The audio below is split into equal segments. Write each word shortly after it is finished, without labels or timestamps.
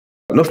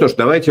Ну что ж,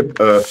 давайте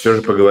все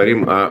же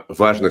поговорим о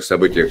важных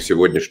событиях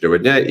сегодняшнего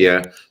дня и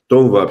о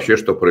том вообще,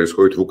 что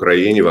происходит в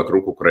Украине,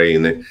 вокруг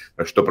Украины,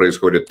 что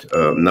происходит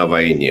на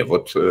войне.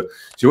 Вот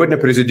сегодня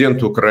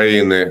президент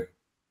Украины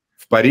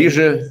в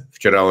Париже,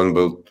 вчера он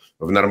был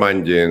в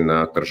Нормандии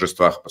на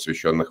торжествах,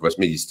 посвященных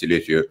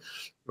 80-летию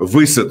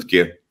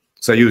высадки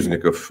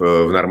союзников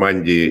в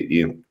Нормандии,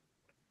 и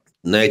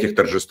на этих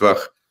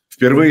торжествах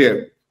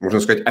впервые, можно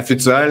сказать,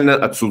 официально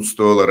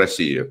отсутствовала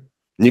Россия.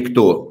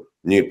 Никто,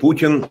 ни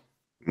Путин,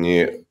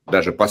 ни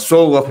даже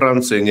посол во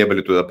Франции не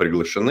были туда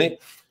приглашены.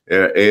 И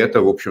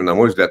это, в общем, на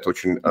мой взгляд,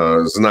 очень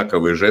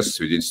знаковый жест,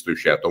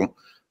 свидетельствующий о том,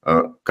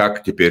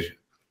 как теперь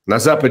на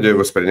Западе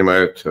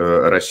воспринимают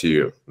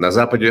Россию. На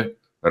Западе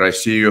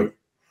Россию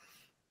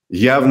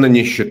явно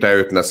не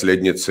считают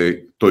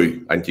наследницей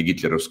той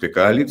антигитлеровской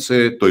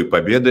коалиции, той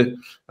победы,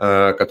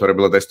 которая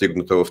была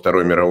достигнута во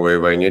Второй мировой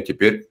войне.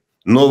 Теперь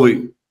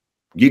новый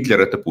Гитлер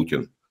 – это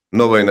Путин.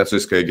 Новая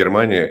нацистская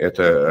Германия –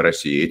 это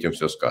Россия, этим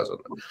все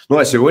сказано. Ну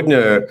а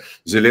сегодня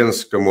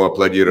Зеленскому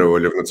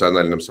аплодировали в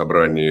Национальном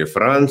собрании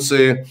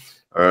Франции.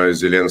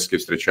 Зеленский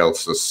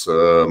встречался с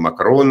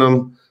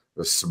Макроном,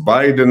 с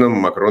Байденом.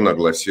 Макрон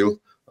огласил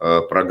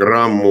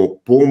программу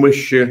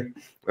помощи,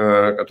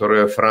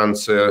 которую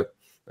Франция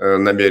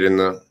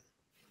намерена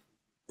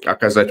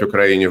оказать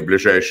Украине в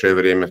ближайшее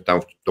время.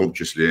 Там в том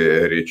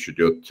числе речь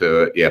идет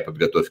и о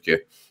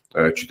подготовке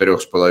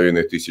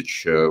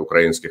 4500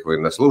 украинских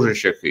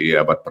военнослужащих и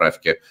об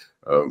отправке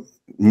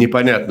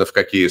непонятно в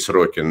какие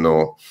сроки,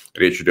 но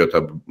речь идет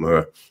об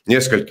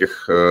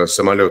нескольких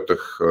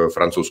самолетах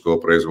французского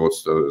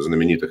производства,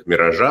 знаменитых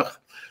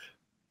 «Миражах».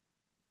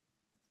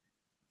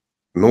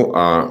 Ну,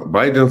 а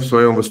Байден в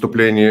своем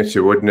выступлении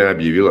сегодня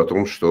объявил о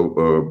том,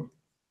 что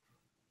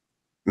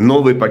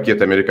новый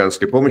пакет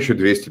американской помощи,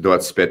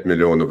 225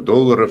 миллионов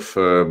долларов,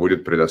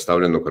 будет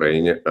предоставлен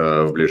Украине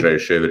в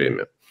ближайшее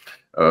время.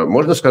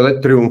 Можно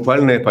сказать,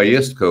 триумфальная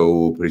поездка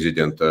у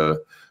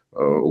президента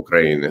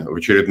Украины в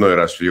очередной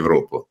раз в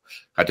Европу.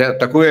 Хотя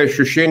такое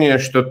ощущение,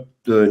 что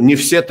не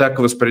все так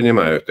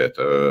воспринимают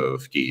это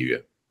в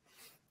Киеве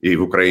и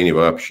в Украине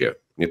вообще.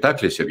 Не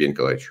так ли, Сергей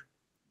Николаевич?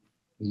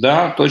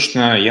 Да,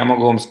 точно. Я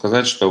могу вам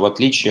сказать, что в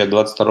отличие от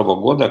 2022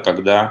 года,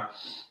 когда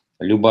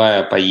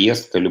любая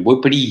поездка,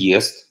 любой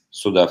приезд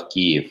сюда, в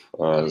Киев,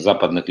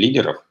 западных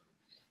лидеров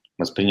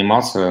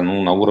воспринимался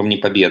на уровне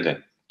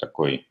победы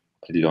такой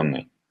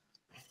определенной.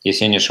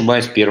 Если я не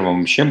ошибаюсь, первым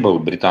вообще был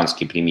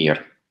британский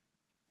премьер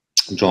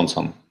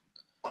Джонсон.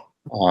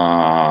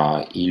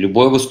 И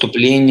любое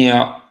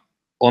выступление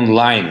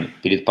онлайн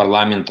перед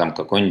парламентом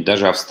какой-нибудь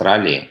даже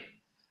Австралии,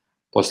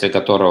 после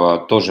которого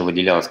тоже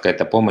выделялась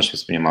какая-то помощь,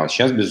 воспринималась.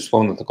 Сейчас,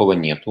 безусловно, такого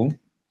нету,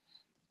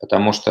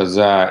 потому что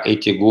за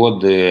эти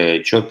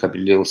годы четко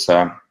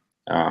определился,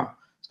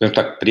 скажем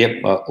так,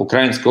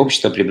 украинское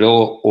общество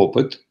приобрело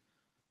опыт,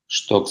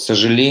 что, к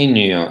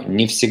сожалению,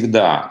 не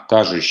всегда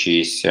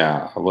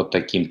кажущиеся вот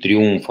таким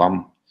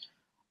триумфом,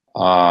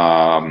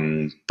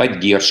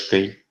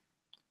 поддержкой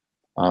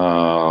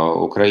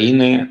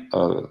Украины,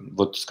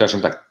 вот, скажем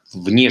так,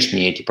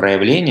 внешние эти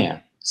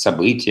проявления,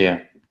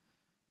 события,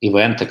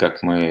 ивенты,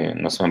 как мы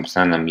на своем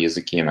постоянном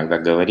языке иногда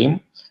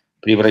говорим,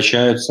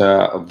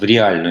 превращаются в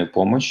реальную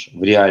помощь,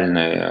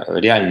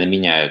 реально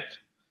меняют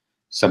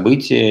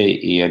события,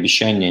 и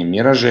обещания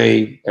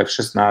 «Миражей»,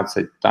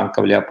 F-16,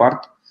 танков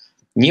 «Леопард»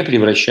 не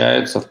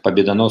превращаются в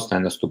победоносное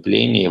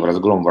наступление и в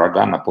разгром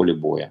врага на поле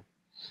боя.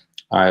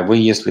 А вы,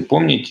 если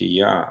помните,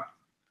 я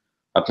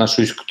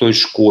отношусь к той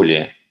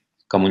школе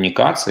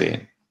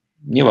коммуникации,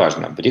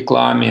 неважно, в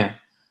рекламе,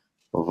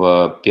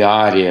 в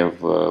пиаре,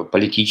 в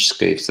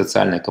политической, в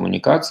социальной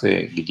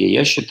коммуникации, где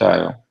я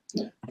считаю,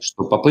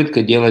 что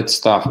попытка делать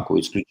ставку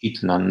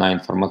исключительно на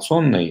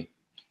информационную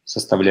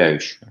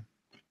составляющую,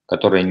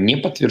 которая не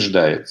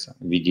подтверждается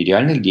в виде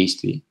реальных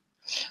действий.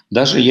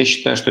 Даже я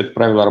считаю, что это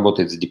правило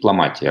работает с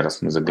дипломатией,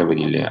 раз мы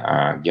заговорили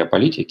о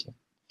геополитике.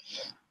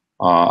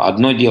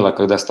 Одно дело,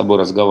 когда с тобой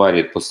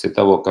разговаривают после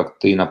того, как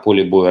ты на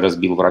поле боя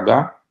разбил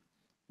врага,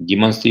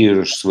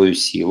 демонстрируешь свою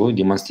силу,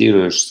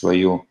 демонстрируешь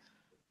свою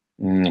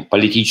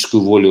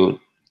политическую волю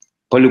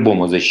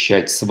по-любому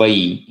защищать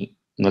свои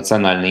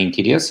национальные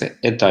интересы,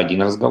 это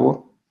один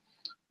разговор.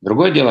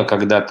 Другое дело,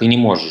 когда ты не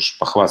можешь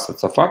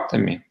похвастаться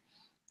фактами,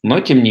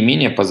 но тем не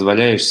менее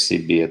позволяешь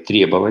себе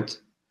требовать,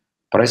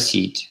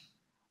 просить,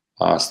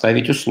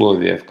 ставить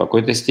условия, в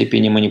какой-то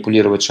степени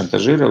манипулировать,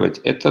 шантажировать,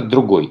 это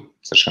другой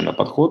совершенно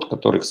подход,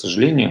 который, к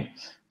сожалению,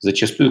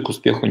 зачастую к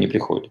успеху не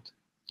приходит.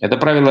 Это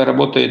правило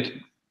работает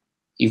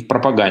и в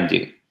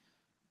пропаганде,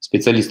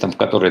 специалистам, в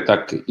которой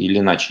так или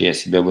иначе я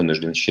себя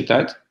вынужден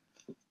считать.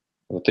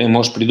 Ты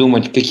можешь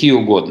придумать какие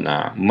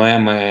угодно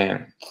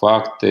мемы,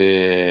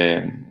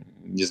 факты,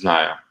 не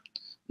знаю,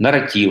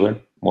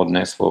 нарративы,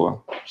 модное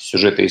слово,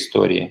 сюжеты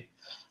истории.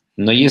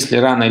 Но если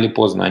рано или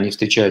поздно они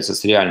встречаются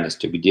с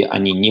реальностью, где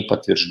они не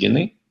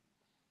подтверждены,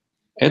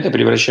 это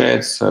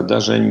превращается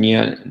даже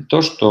не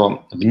то,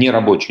 что в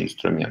нерабочий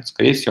инструмент.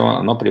 Скорее всего,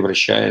 оно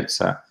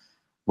превращается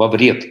во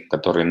вред,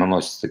 который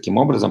наносится таким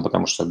образом,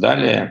 потому что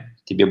далее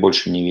тебе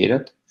больше не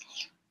верят,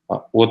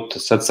 от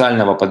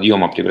социального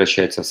подъема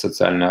превращается в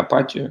социальную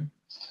апатию.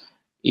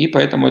 И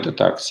поэтому это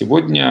так.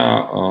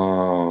 Сегодня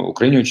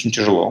Украине очень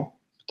тяжело,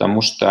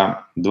 потому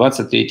что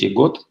 23-й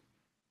год,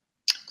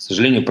 к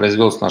сожалению,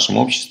 произвел с нашим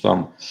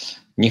обществом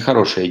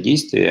нехорошее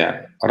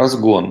действие,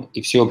 разгон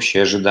и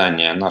всеобщее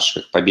ожидание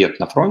наших побед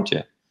на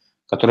фронте,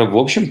 которые, в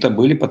общем-то,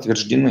 были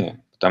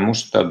подтверждены, потому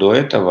что до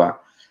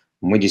этого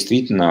мы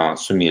действительно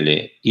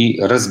сумели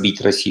и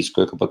разбить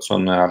российскую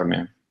оккупационную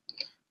армию,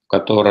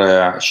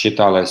 которая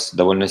считалась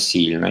довольно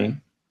сильной,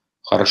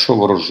 хорошо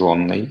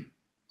вооруженной,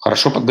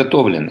 хорошо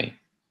подготовленной.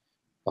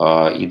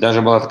 И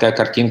даже была такая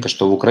картинка,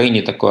 что в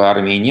Украине такой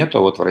армии нет, а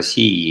вот в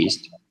России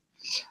есть.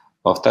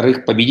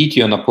 Во-вторых, победить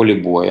ее на поле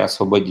боя,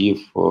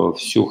 освободив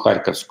всю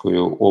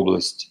Харьковскую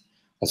область,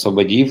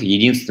 освободив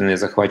единственный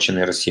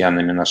захваченный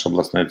россиянами наш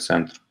областной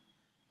центр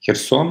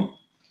Херсон.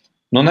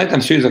 Но на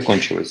этом все и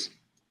закончилось.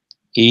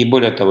 И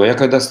более того, я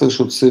когда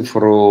слышу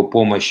цифру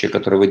помощи,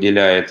 которую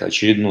выделяет,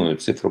 очередную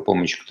цифру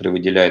помощи, которую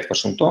выделяет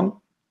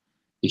Вашингтон,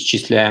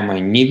 исчисляемая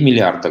не в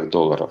миллиардах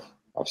долларов,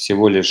 а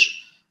всего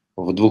лишь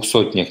в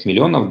 200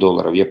 миллионов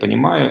долларов, я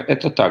понимаю,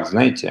 это так,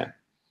 знаете,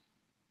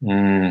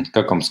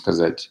 как вам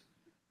сказать,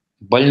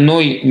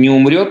 больной не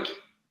умрет,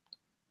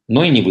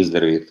 но и не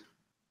выздоровеет.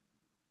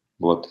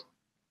 Вот.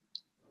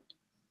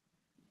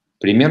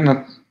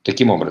 Примерно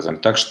таким образом.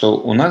 Так что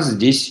у нас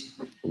здесь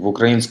в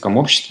украинском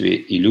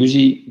обществе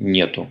иллюзий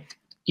нету.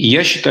 И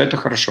я считаю это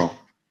хорошо.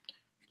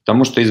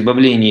 Потому что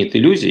избавление от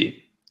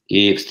иллюзий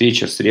и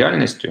встреча с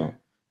реальностью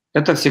 –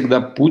 это всегда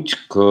путь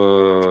к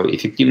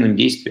эффективным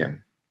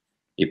действиям.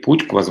 И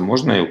путь к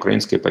возможной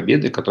украинской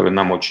победе, которая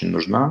нам очень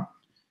нужна.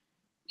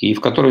 И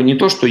в которую не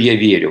то, что я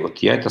верю, вот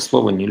я это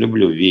слово не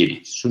люблю,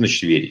 верить. Что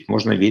значит верить?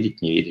 Можно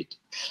верить, не верить.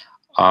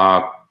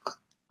 А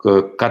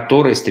к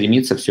которой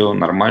стремится все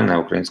нормальное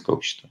украинское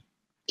общество.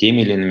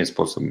 Теми или иными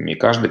способами. И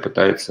каждый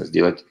пытается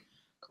сделать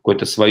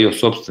какое-то свое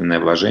собственное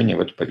вложение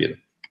в эту победу.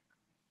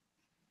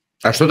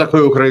 А что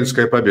такое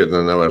украинская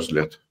победа, на ваш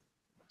взгляд?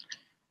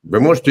 Вы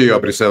можете ее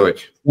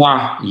обрисовать?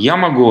 Да, я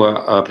могу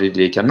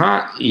определить.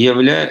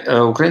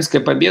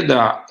 Украинская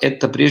победа –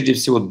 это прежде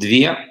всего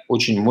две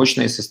очень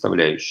мощные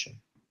составляющие.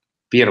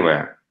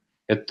 Первое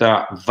 –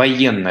 это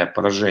военное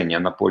поражение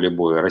на поле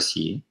боя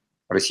России,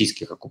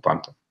 российских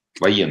оккупантов.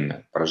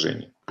 Военное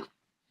поражение.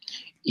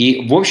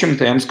 И, в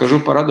общем-то, я вам скажу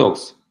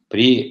парадокс.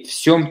 При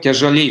всем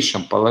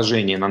тяжелейшем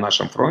положении на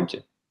нашем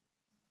фронте,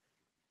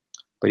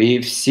 при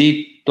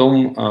всей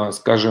том,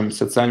 скажем,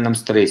 социальном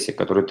стрессе,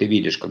 который ты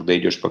видишь, когда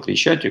идешь по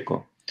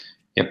Крещатику,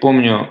 я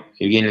помню,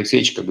 Евгений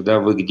Алексеевич, когда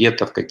вы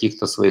где-то в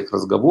каких-то своих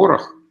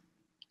разговорах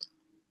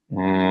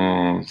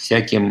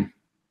всяким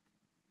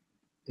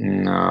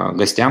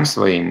гостям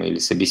своим или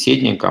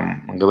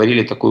собеседникам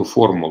говорили такую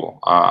формулу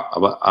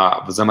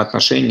о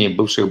взаимоотношении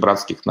бывших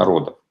братских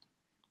народов.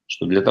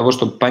 Что для того,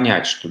 чтобы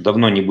понять, что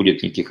давно не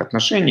будет никаких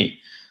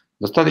отношений,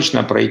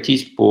 достаточно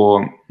пройтись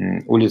по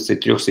улице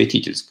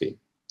Трехсвятительской,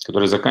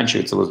 которая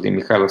заканчивается возле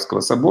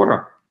Михайловского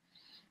собора,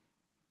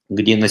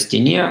 где на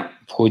стене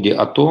в ходе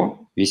АТО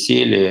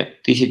висели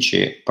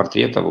тысячи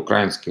портретов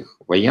украинских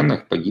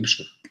военных,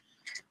 погибших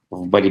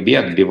в борьбе,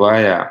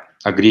 отбивая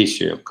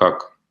агрессию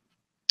как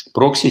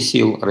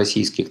прокси-сил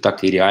российских,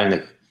 так и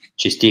реальных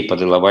частей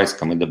под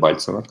Иловайском и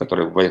Дебальцево,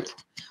 которые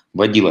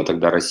вводила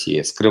тогда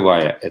Россия,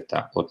 скрывая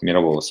это от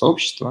мирового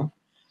сообщества.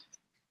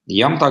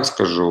 Я вам так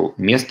скажу,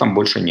 мест там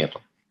больше нету.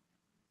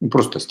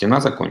 Просто стена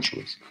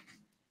закончилась.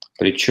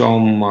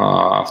 Причем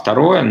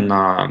второе,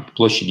 на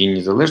площади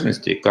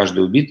Незалежности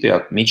каждый убитый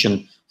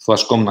отмечен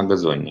флажком на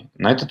газоне.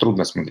 На это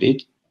трудно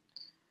смотреть.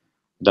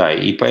 Да,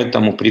 и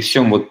поэтому при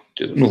всем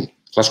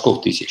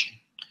флажков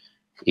тысячи.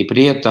 И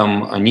при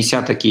этом,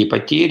 неся такие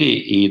потери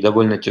и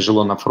довольно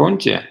тяжело на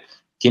фронте,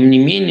 тем не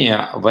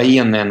менее,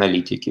 военные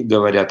аналитики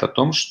говорят о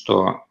том,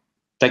 что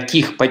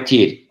таких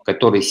потерь,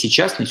 которые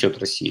сейчас несет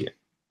Россия,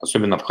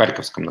 особенно в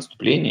Харьковском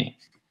наступлении,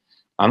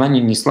 она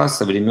не несла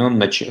со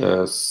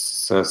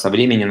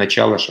времени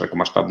начала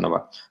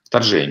широкомасштабного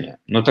вторжения.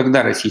 Но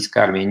тогда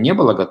российская армия не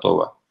была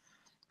готова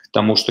к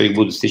тому, что их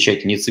будут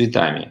встречать не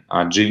цветами,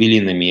 а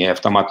джавелинами и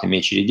автоматными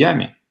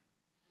очередями.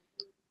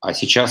 А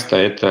сейчас-то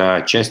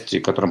это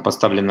часть, которым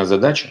поставлена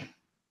задача.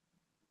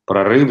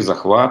 Прорыв,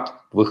 захват,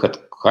 выход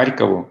к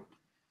Харькову.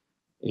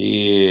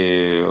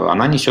 И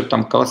она несет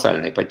там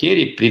колоссальные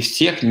потери при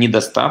всех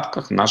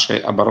недостатках нашей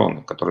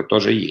обороны, которые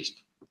тоже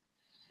есть.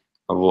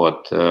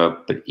 Вот.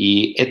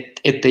 И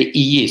это и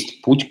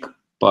есть путь к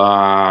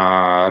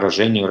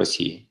поражению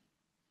России.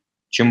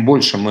 Чем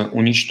больше мы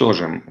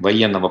уничтожим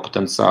военного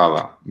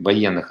потенциала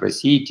военных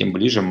России, тем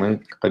ближе мы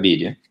к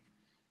победе,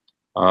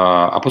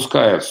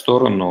 опуская в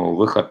сторону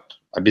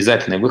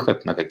обязательный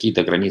выход на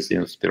какие-то границы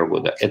 1991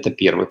 года. Это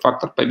первый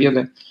фактор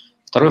победы.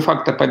 Второй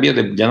фактор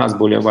победы для нас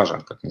более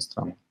важен, как ни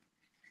странно.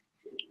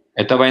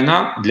 Эта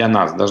война для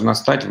нас должна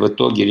стать в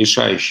итоге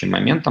решающим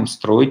моментом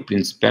строить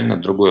принципиально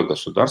другое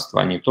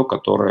государство, а не то,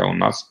 которое у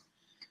нас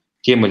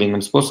тем или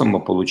иным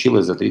способом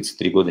получилось за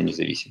 33 года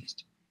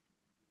независимости.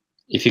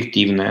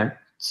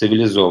 Эффективное,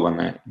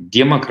 цивилизованное,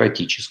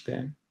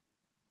 демократическое.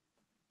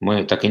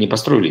 Мы так и не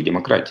построили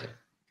демократию.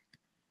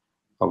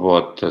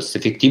 вот, с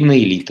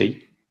эффективной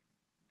элитой.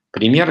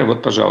 Примеры,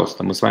 вот,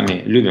 пожалуйста, мы с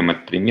вами любим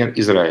этот пример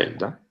Израиль,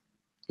 да?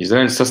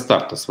 Израиль со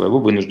старта своего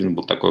вынужден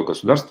был такое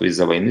государство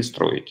из-за войны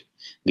строить,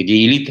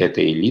 где элита –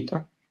 это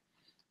элита,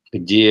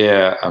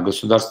 где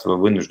государство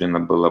вынуждено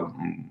было,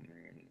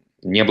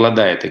 не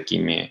обладая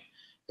такими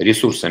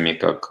ресурсами,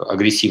 как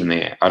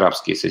агрессивные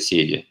арабские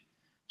соседи,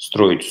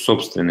 строить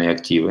собственные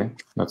активы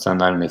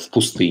национальные в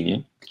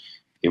пустыне.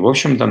 И, в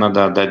общем-то,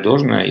 надо отдать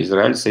должное,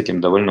 Израиль с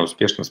этим довольно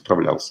успешно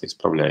справлялся и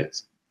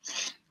справляется.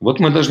 Вот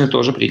мы должны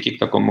тоже прийти к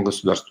такому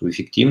государству,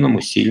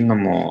 эффективному,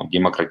 сильному,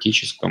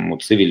 демократическому,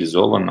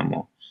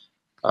 цивилизованному,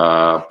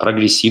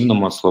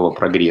 прогрессивному от слова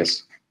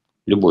 «прогресс»,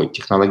 любой,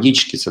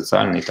 технологический,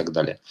 социальный и так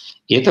далее.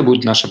 И это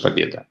будет наша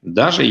победа.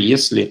 Даже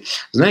если,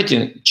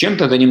 знаете,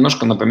 чем-то это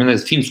немножко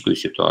напоминает финскую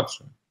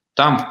ситуацию.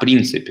 Там, в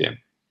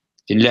принципе,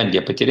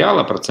 Финляндия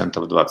потеряла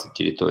 20%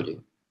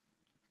 территории,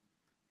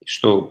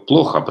 что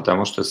плохо,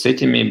 потому что с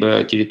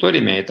этими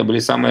территориями это были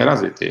самые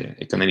развитые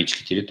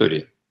экономические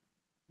территории.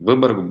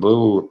 Выборг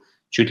был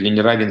чуть ли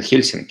не равен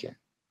Хельсинки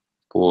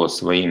по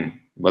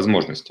своим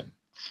возможностям.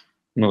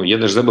 Ну, я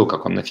даже забыл,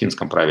 как он на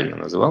финском правильно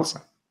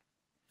назывался.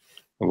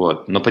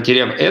 Вот. Но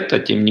потеряв это,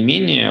 тем не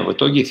менее, в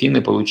итоге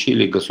финны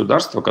получили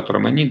государство,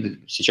 которым они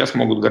сейчас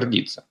могут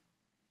гордиться.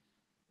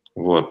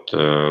 Вот.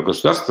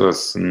 Государство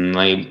с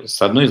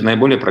одной из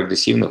наиболее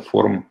прогрессивных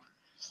форм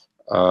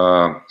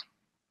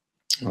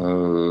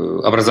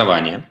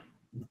образования,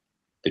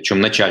 причем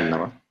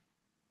начального.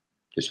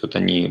 То есть вот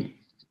они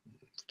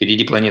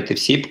впереди планеты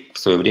всей в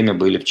свое время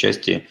были в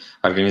части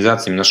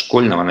организации именно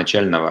школьного,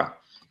 начального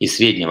и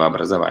среднего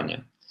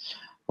образования.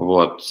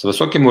 Вот. С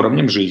высоким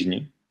уровнем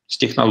жизни, с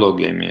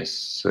технологиями,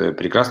 с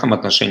прекрасным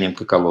отношением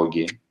к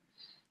экологии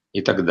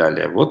и так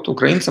далее. Вот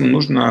украинцам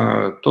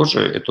нужно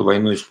тоже эту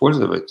войну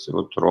использовать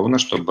вот ровно,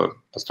 чтобы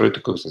построить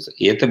такое государство.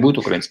 И это будет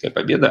украинская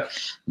победа,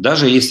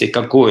 даже если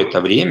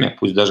какое-то время,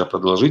 пусть даже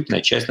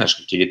продолжительная часть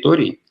наших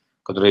территорий,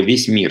 которые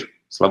весь мир,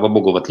 слава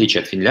богу, в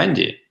отличие от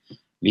Финляндии,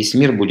 весь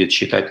мир будет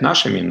считать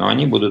нашими, но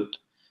они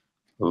будут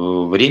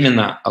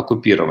временно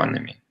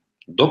оккупированными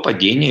до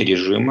падения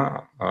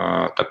режима,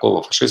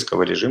 такого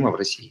фашистского режима в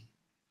России.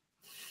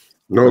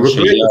 Но вы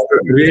понимаете, что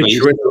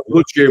речь в этом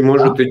случае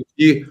может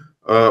идти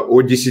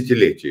о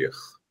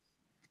десятилетиях?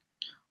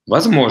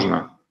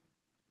 Возможно.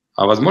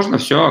 А возможно,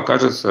 все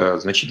окажется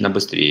значительно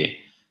быстрее.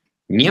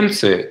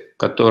 Немцы,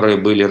 которые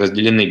были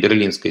разделены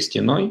Берлинской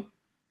стеной,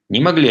 не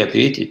могли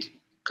ответить,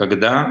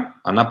 когда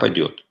она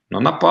падет. Но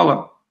она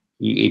пала,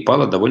 и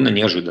пала довольно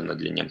неожиданно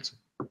для немцев.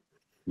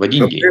 В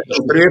один день.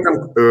 При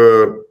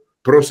этом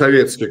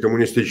просоветский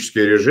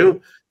коммунистический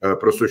режим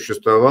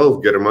просуществовал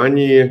в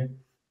Германии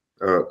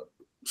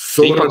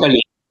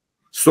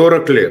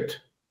 40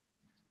 лет.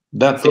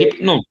 Да,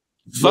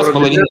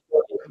 2,5.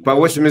 По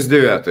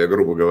 89-е,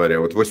 грубо говоря.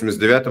 Вот в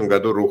 89-м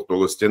году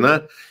рухнула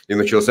стена, и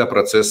начался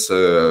процесс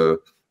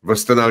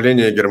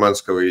восстановления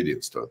германского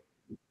единства.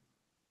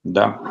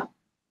 Да.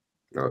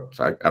 Вот.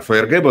 А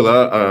ФРГ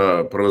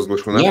была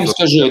провозглашена... Я вам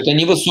скажу, это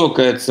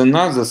невысокая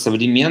цена за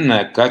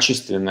современное,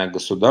 качественное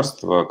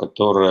государство,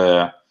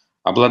 которое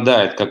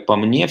обладает, как по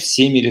мне,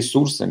 всеми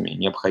ресурсами,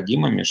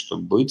 необходимыми,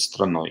 чтобы быть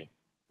страной.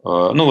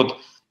 Ну вот,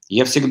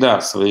 я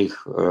всегда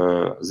своих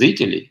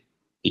зрителей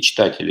и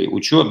читателей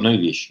учу одной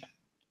вещи,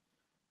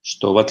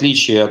 что в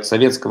отличие от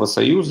Советского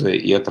Союза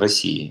и от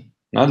России,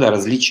 надо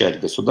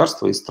различать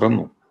государство и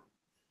страну.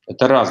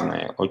 Это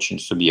разные очень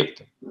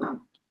субъекты.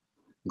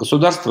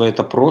 Государство –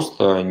 это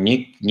просто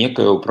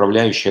некая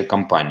управляющая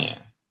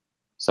компания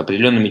с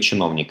определенными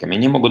чиновниками.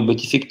 Они могут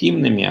быть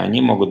эффективными,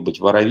 они могут быть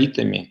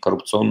воровитыми,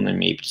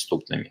 коррупционными и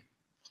преступными.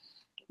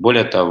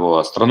 Более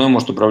того, страной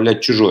может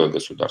управлять чужое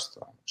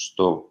государство,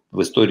 что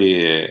в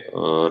истории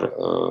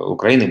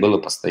Украины было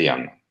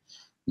постоянно.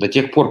 До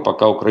тех пор,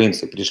 пока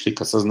украинцы пришли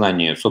к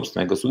осознанию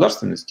собственной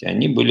государственности,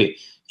 они были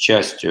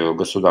частью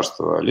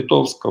государства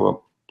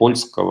литовского,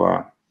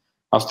 польского,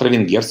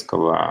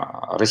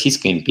 австро-венгерского,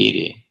 Российской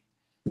империи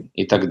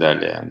и так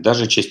далее.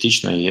 Даже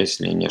частично,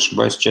 если не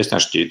ошибаюсь, часть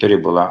нашей территории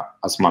была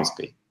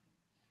османской,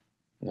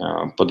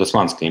 под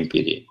Османской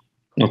империей.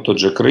 Ну, тот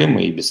же Крым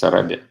и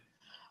Бессарабия.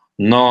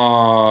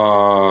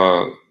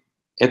 Но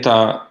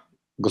это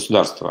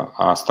государство,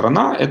 а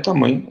страна – это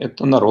мы,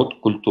 это народ,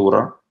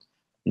 культура.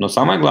 Но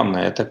самое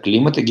главное – это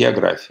климат и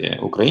география.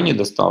 Украине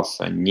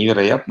достался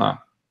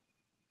невероятно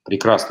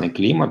прекрасный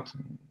климат,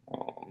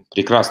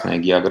 прекрасная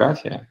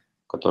география,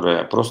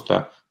 которая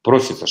просто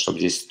просится, чтобы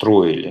здесь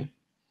строили,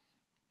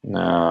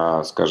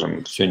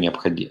 скажем, все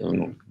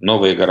необходимое,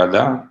 новые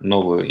города,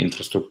 новую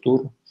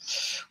инфраструктуру.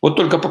 Вот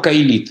только пока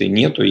элиты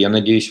нету, я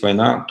надеюсь,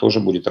 война тоже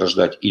будет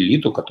рождать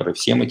элиту, которая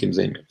всем этим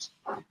займется.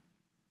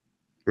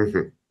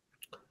 Угу.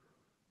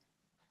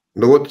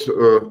 Ну вот,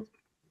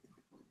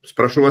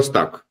 спрошу вас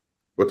так.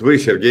 Вот вы,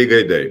 Сергей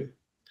Гайдай,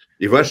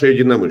 и ваши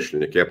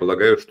единомышленники, я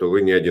полагаю, что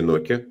вы не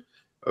одиноки.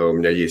 У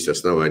меня есть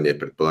основания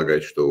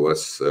предполагать, что у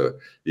вас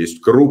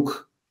есть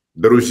круг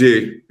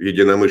друзей,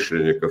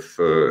 единомышленников,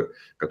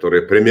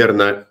 которые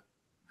примерно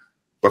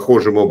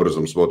похожим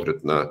образом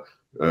смотрят на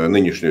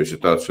нынешнюю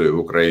ситуацию в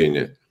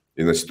Украине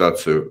и на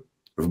ситуацию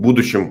в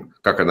будущем,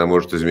 как она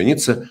может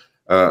измениться,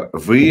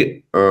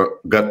 вы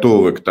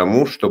готовы к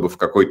тому, чтобы в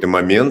какой-то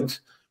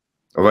момент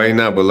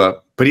война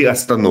была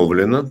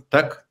приостановлена,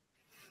 так?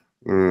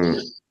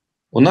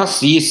 У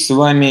нас есть с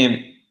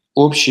вами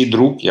общий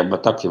друг, я бы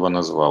так его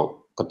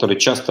назвал, который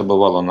часто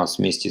бывал у нас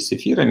вместе с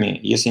эфирами.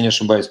 Если не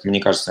ошибаюсь, мне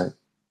кажется,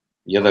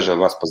 я даже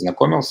вас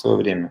познакомил в свое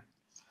время.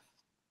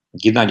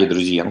 Геннадий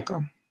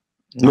Друзьенко.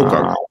 Ну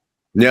как?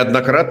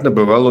 Неоднократно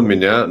бывал у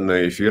меня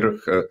на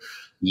эфирах.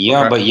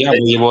 Я бы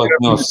его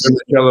отнес до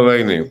начала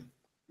войны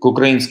к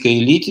украинской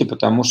элите,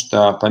 потому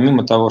что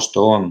помимо того,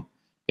 что он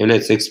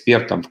является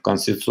экспертом в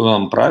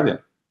конституционном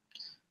праве,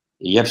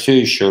 я все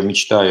еще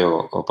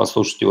мечтаю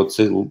послушать его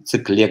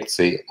цикл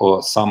лекций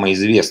о самой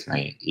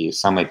известной и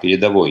самой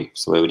передовой в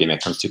свое время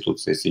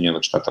Конституции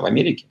Соединенных Штатов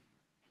Америки.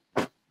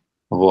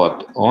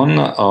 Вот. Он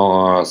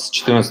с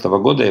 2014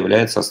 года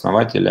является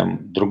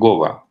основателем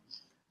другого,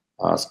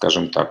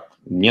 скажем так,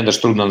 мне даже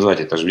трудно назвать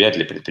это же вряд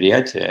ли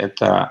предприятие,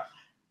 это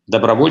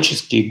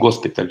добровольческий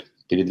госпиталь,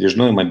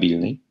 передвижной и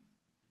мобильный,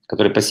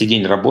 который по сей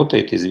день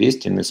работает,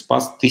 известен и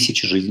спас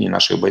тысячи жизней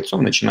наших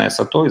бойцов, начиная с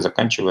АТО и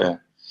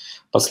заканчивая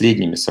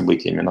последними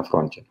событиями на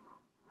фронте.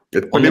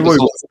 Это полевой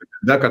госпиталь,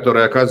 да,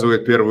 который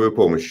оказывает первую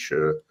помощь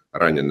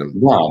раненым.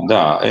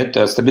 Да,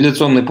 это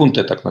стабилизационный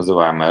пункт, так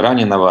называемый.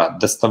 Раненого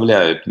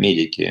доставляют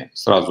медики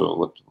сразу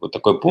вот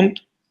такой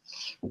пункт,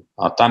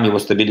 а там его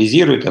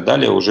стабилизируют, а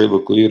далее уже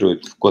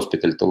эвакуируют в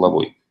госпиталь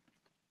тыловой.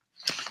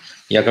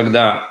 Я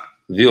когда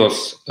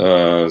вез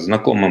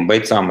знакомым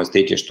бойцам из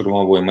 3-й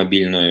штурмовой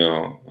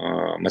мобильную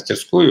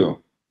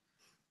мастерскую,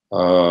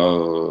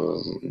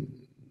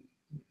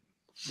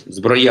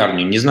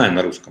 сброярню, не знаю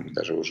на русском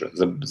даже уже,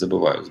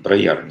 забываю,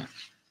 сброярню,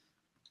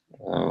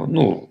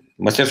 ну,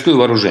 мастерскую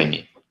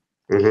вооружений.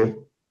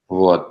 Угу.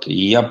 Вот.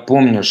 И я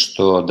помню,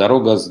 что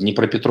дорога с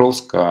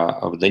Днепропетровска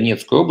в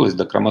Донецкую область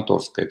до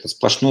Краматорска – это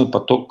сплошной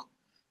поток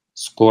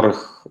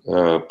скорых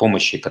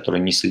помощи,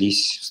 которые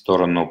неслись в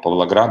сторону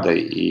Павлограда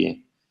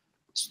и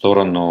в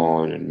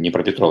сторону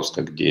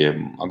Днепропетровска, где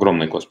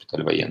огромный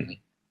госпиталь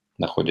военный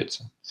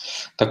находится.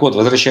 Так вот,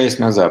 возвращаясь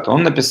назад,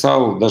 он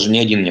написал даже не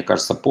один, мне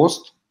кажется,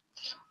 пост,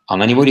 а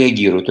на него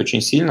реагирует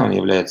очень сильно, он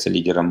является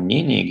лидером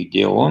мнений,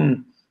 где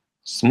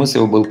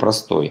смысл был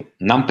простой.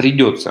 Нам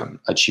придется,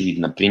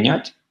 очевидно,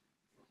 принять.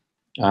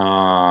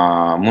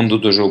 Мы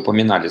тут уже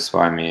упоминали с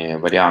вами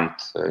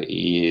вариант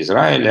и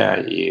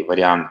Израиля, и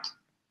вариант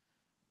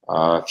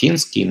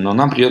финский, но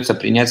нам придется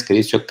принять,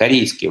 скорее всего,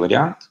 корейский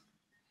вариант.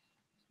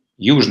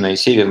 Южная и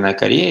Северная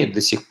Корея до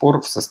сих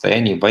пор в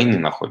состоянии войны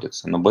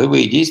находятся, но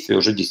боевые действия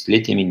уже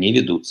десятилетиями не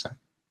ведутся.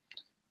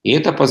 И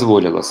это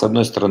позволило, с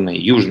одной стороны,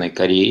 Южной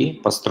Корее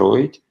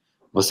построить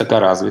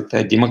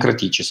высокоразвитое,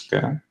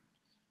 демократическое,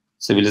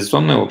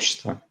 цивилизационное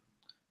общество.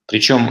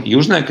 Причем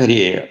Южная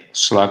Корея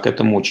шла к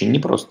этому очень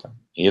непросто.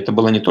 И это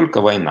была не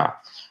только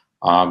война,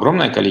 а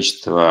огромное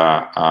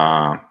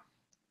количество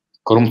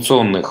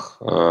коррупционных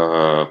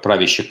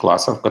правящих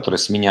классов, которые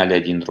сменяли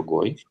один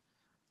другой.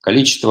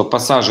 Количество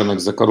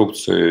посаженных за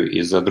коррупцию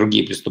и за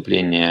другие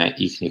преступления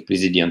их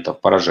президентов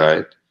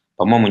поражает.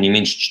 По-моему, не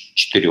меньше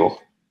 4.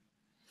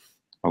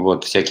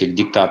 Вот, всяких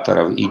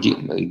диктаторов и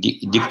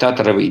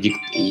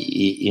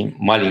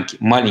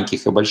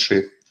маленьких и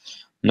больших.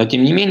 Но,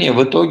 тем не менее,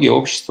 в итоге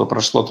общество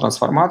прошло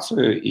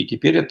трансформацию, и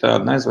теперь это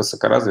одна из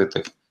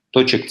высокоразвитых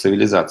точек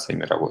цивилизации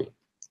мировой,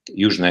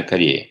 Южная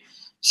Корея.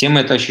 Все мы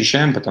это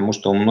ощущаем, потому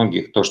что у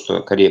многих то,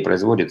 что Корея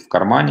производит, в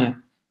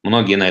кармане,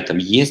 многие на этом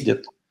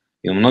ездят,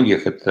 и у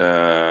многих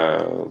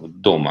это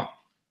дома.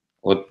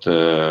 От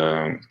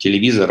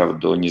телевизоров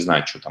до, не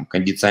знаю, что там,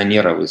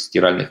 кондиционеров и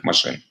стиральных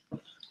машин.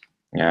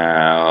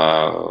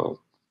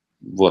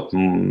 Вот.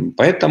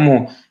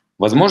 Поэтому,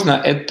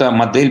 возможно, это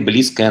модель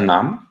близкая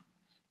нам.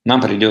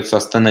 Нам придется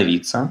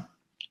остановиться,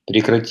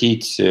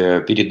 прекратить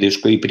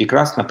передышку. И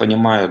прекрасно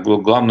понимаю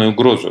главную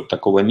угрозу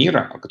такого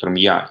мира, о котором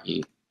я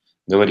и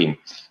говорим.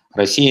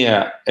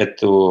 Россия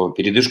эту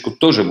передышку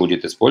тоже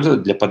будет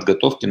использовать для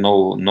подготовки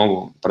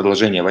нового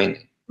продолжения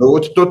войны. Ну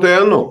вот то-то и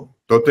оно.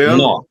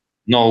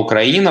 Но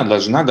Украина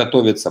должна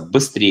готовиться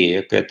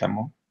быстрее к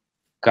этому,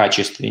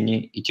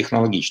 качественнее и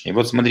технологичнее.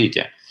 Вот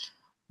смотрите,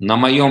 на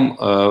моем...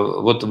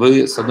 Вот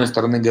вы, с одной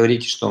стороны,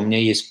 говорите, что у меня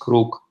есть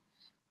круг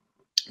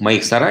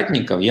моих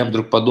соратников. Я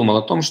вдруг подумал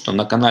о том, что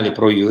на канале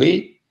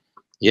ProUA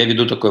я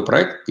веду такой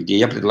проект, где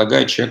я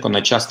предлагаю человеку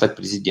на час стать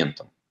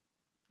президентом.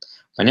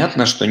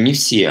 Понятно, что не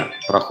все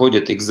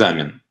проходят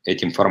экзамен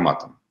этим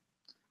форматом.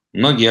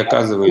 Многие,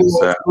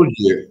 оказывается...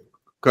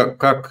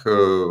 Как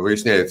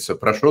выясняется,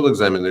 прошел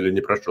экзамен или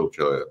не прошел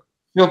человек?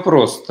 Все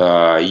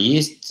просто.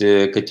 Есть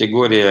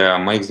категория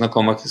моих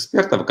знакомых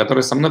экспертов,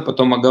 которые со мной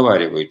потом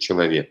оговаривают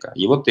человека,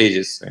 его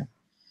тезисы,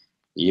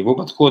 его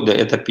подходы –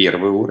 это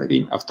первый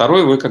уровень. А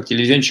второй, вы как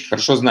телевизионщик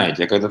хорошо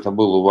знаете. Я когда-то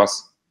был у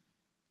вас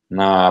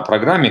на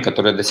программе,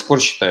 которую я до сих пор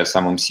считаю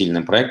самым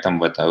сильным проектом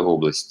в этой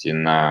области,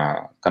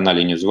 на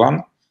канале News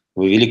One.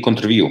 Вы вели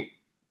 «Интерв'ю».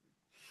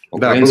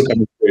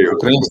 Украинской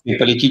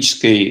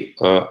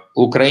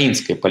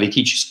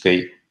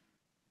политической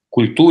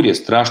культуре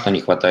страшно не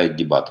хватает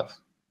дебатов.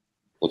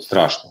 Вот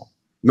страшно.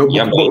 Ну,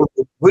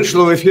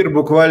 вышло в эфир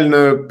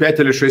буквально 5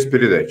 или 6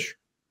 передач.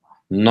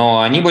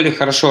 Но они были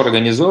хорошо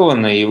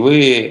организованы, и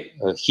вы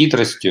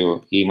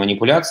хитростью и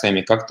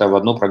манипуляциями как-то в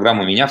одну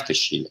программу меня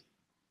втащили,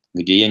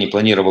 где я не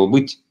планировал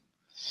быть.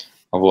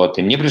 Вот.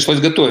 И мне пришлось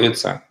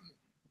готовиться.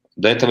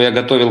 До этого я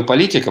готовил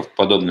политиков к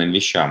подобным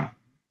вещам.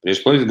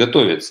 Пришлось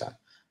готовиться,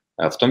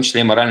 в том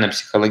числе и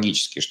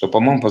морально-психологически, что,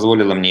 по-моему,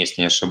 позволило мне,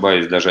 если не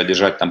ошибаюсь, даже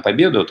одержать там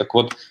победу. Так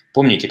вот,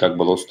 помните, как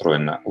было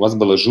устроено? У вас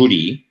было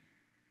жюри,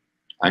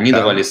 они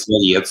давали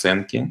свои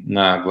оценки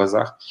на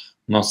глазах,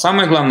 но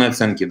самые главные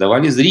оценки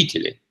давали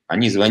зрители.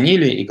 Они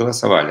звонили и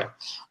голосовали.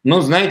 Но,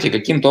 знаете,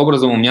 каким-то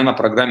образом у меня на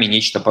программе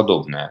нечто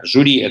подобное.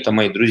 Жюри – это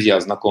мои друзья,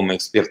 знакомые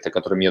эксперты,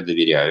 которым я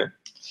доверяю.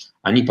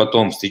 Они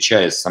потом,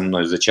 встречаясь со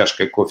мной за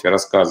чашкой кофе,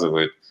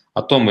 рассказывают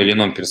о том или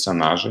ином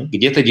персонаже.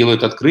 Где-то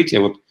делают открытие.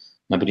 Вот,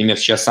 например,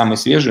 сейчас самый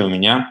свежий у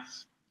меня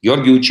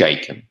Георгий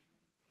Учайкин.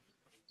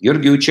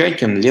 Георгий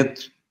Учайкин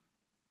лет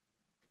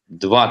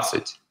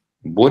 20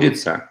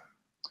 борется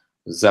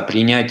за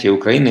принятие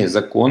Украины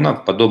закона,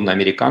 подобно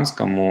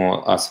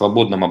американскому, о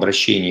свободном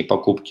обращении и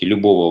покупке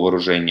любого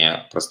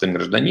вооружения простым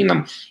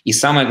гражданином. И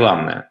самое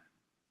главное,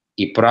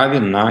 и праве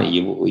на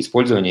его,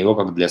 использование его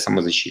как для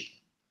самозащиты.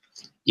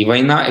 И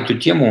война эту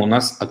тему у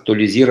нас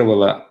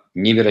актуализировала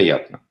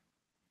невероятно.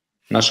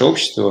 Наше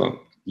общество,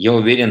 я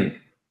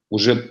уверен,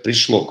 уже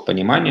пришло к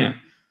пониманию,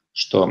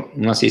 что у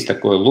нас есть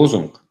такой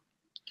лозунг,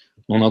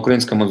 но на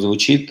украинском он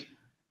звучит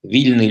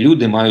 «Вільні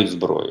люди мають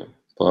зброю».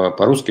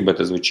 По-русски бы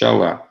это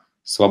звучало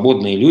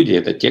 «Свободные люди –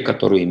 это те,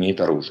 которые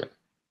имеют оружие».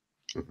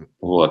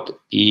 Вот.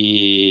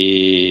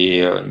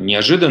 И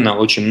неожиданно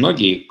очень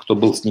многие, кто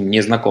был с ним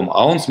не знаком,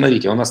 а он,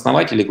 смотрите, он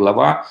основатель и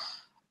глава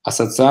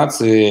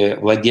ассоциации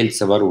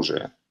владельцев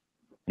оружия.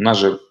 У нас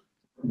же,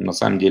 на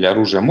самом деле,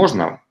 оружие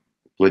можно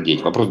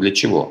владеть. Вопрос для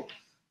чего?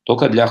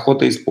 Только для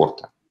охоты и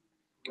спорта.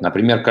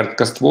 Например,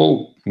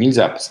 короткоствол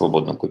нельзя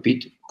свободно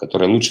купить,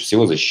 который лучше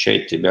всего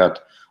защищает тебя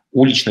от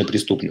уличной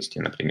преступности,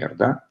 например,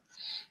 да?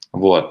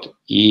 Вот.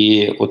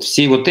 И вот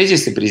все его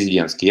тезисы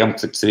президентские, я вам,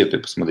 кстати,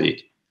 советую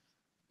посмотреть.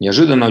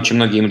 Неожиданно очень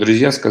многие им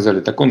друзья сказали,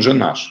 так он же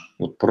наш.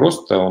 Вот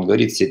просто он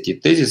говорит все те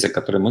тезисы,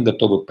 которые мы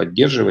готовы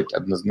поддерживать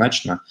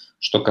однозначно,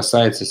 что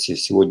касается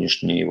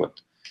сегодняшней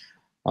вот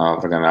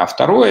программы. А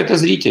второе – это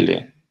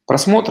зрители,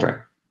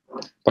 просмотры.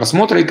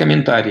 Просмотры и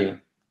комментарии.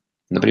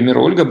 Например,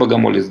 Ольга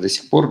Богомолец до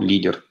сих пор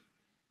лидер.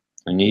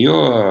 У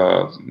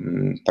нее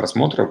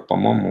просмотров,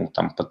 по-моему,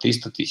 там по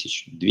 300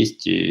 тысяч,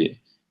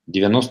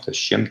 290 с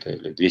чем-то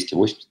или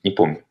 280, не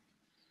помню.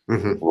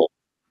 Вот.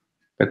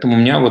 Поэтому у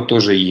меня вот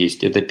тоже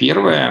есть. Это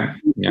первое.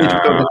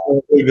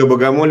 Ольга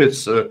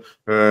Богомолец,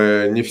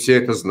 не все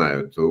это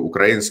знают.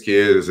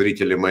 Украинские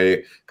зрители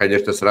мои,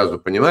 конечно, сразу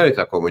понимают,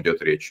 о ком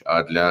идет речь,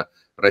 а для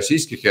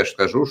российских я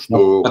скажу,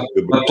 что...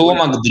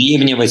 Потомок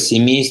древнего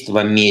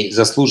семейства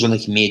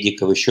заслуженных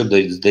медиков еще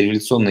до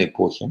дореволюционной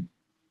эпохи.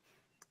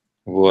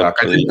 Вот.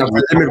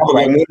 Академик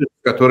Богомолец,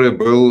 который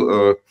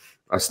был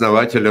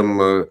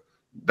основателем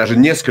даже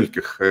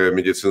нескольких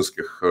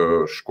медицинских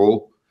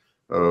школ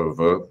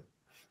в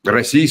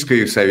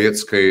российской и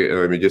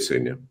советской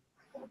медицине.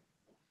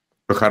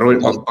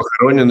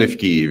 Похороненный в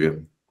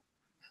Киеве.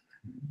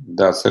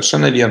 Да,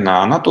 совершенно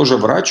верно. Она тоже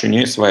врач, у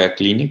нее своя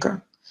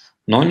клиника,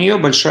 но у нее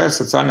большая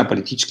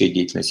социально-политическая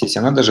деятельность. Если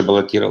она даже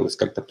баллотировалась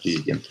как-то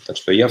президентом. Так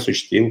что я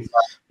осуществил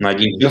на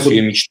один час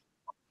ее мечту.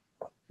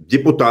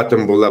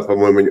 Депутатом была,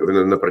 по-моему,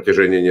 на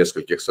протяжении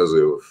нескольких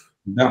созывов.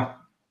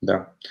 Да,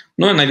 да.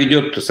 Но она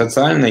ведет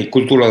социальную и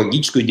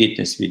культурологическую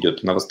деятельность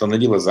ведет. Она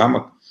восстановила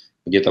замок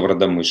где-то в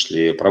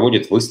Родомышле,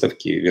 проводит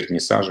выставки,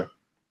 вернисажи.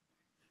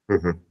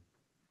 Угу.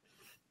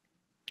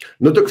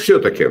 Ну так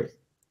все-таки,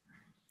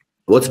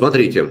 вот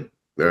смотрите,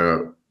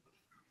 я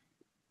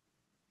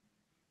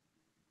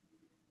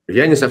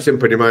не совсем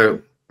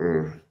понимаю,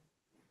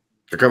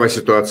 какова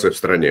ситуация в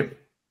стране.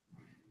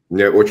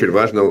 Мне очень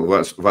важно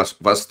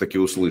вас таки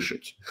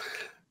услышать.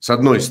 С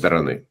одной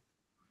стороны,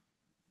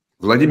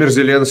 Владимир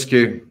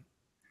Зеленский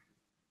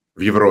в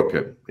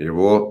Европе,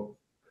 его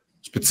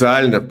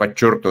специально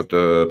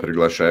подчеркнуто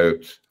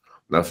приглашают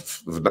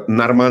в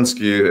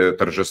нормандские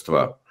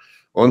торжества.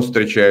 Он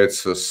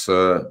встречается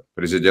с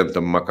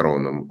президентом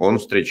Макроном, он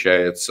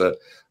встречается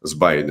с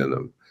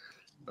Байденом.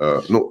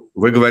 Ну,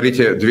 вы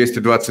говорите,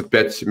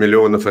 225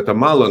 миллионов – это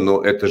мало,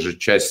 но это же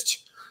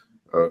часть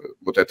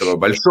вот этого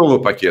большого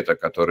пакета,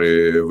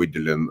 который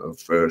выделен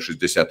в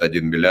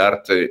 61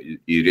 миллиард,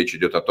 и речь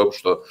идет о том,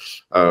 что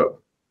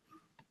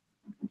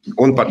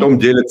он потом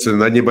делится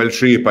на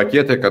небольшие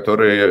пакеты,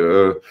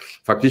 которые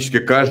фактически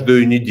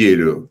каждую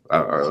неделю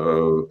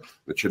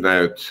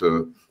начинают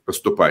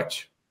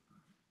поступать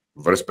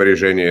в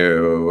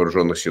распоряжение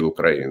вооруженных сил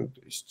Украины.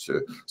 То есть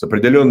с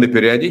определенной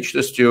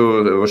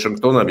периодичностью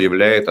Вашингтон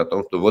объявляет о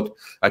том, что вот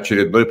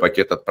очередной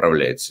пакет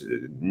отправляется.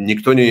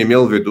 Никто не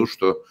имел в виду,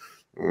 что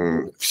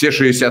все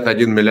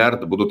 61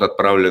 миллиард будут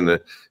отправлены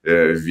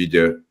в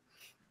виде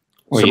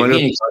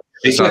самолетов.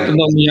 61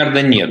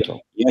 миллиарда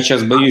нету. Я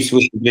сейчас боюсь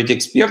выступить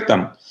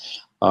экспертом,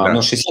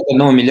 но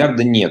 61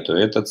 миллиарда нету.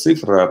 Эта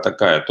цифра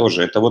такая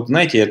тоже. Это вот,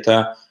 знаете,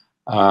 это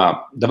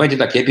Давайте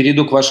так, я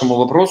перейду к вашему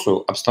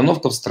вопросу.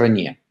 Обстановка в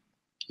стране.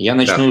 Я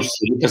начну с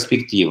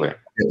перспективы.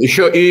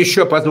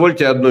 Еще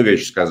позвольте одну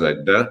вещь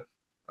сказать, да?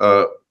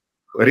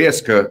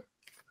 Резко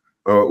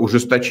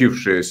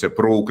ужесточившаяся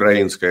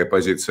проукраинская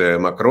позиция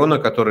Макрона,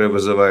 которая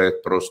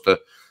вызывает просто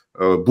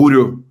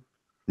бурю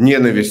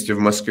ненависти в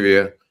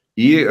Москве.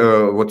 И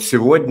вот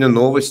сегодня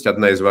новость,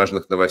 одна из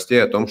важных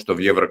новостей о том, что в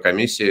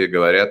Еврокомиссии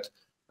говорят,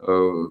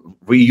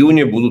 в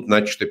июне будут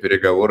начаты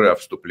переговоры о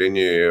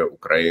вступлении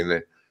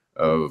Украины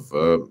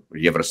в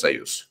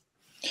Евросоюз.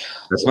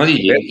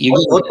 Смотрите,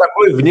 вот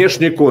такой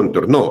внешний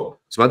контур. Но,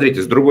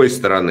 смотрите, с другой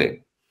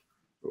стороны,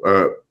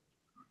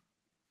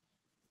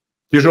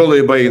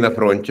 тяжелые бои на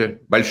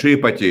фронте, большие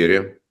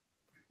потери,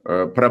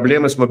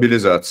 проблемы с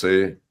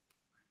мобилизацией,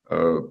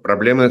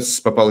 проблемы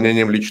с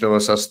пополнением личного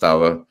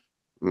состава,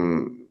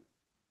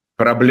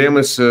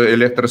 проблемы с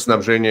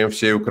электроснабжением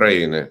всей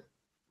Украины,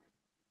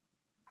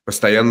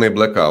 постоянные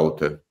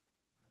блэкауты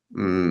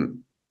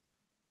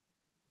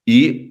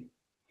и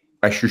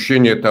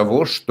ощущение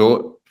того,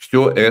 что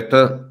все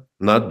это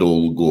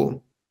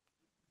надолго.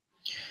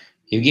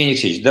 Евгений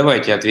Алексеевич,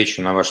 давайте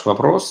отвечу на ваш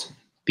вопрос.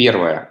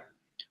 Первое.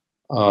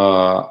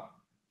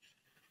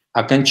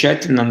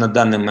 Окончательно на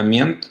данный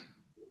момент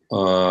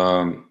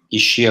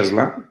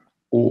исчезла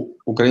у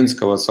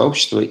украинского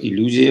сообщества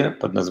иллюзия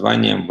под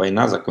названием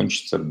 «Война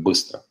закончится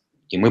быстро,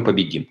 и мы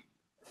победим».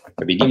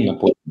 Победим на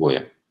поле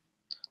боя.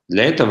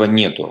 Для этого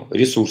нету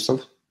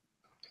ресурсов,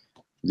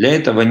 для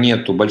этого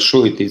нету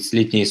большой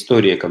 30-летней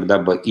истории, когда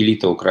бы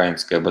элита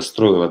украинская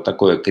построила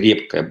такое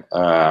крепкое,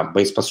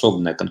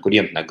 боеспособное,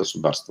 конкурентное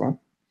государство.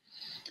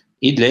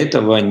 И для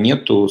этого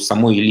нету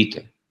самой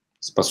элиты,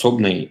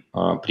 способной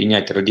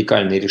принять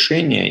радикальные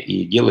решения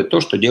и делать то,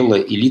 что делала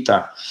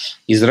элита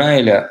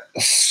Израиля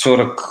с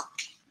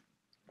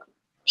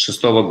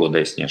 1946 года,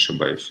 если не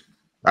ошибаюсь.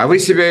 А вы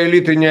себя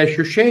элитой не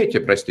ощущаете,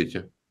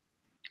 простите?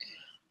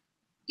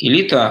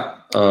 Элита,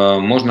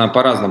 можно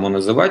по-разному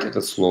называть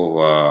это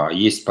слово.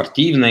 Есть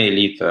спортивная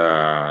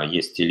элита,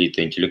 есть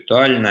элита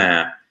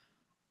интеллектуальная.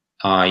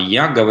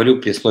 Я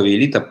говорю при слове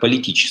элита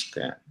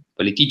политическая.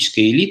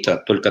 Политическая элита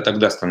только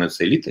тогда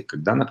становится элитой,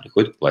 когда она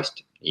приходит к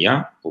власти.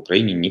 Я в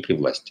Украине не при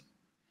власти.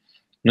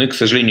 Ну и, к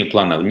сожалению,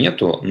 планов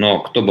нету, но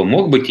кто бы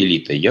мог быть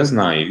элитой, я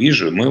знаю,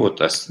 вижу. Мы вот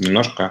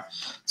немножко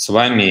с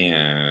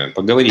вами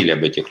поговорили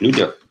об этих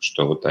людях,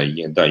 что вот, да,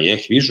 я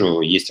их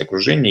вижу, есть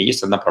окружение,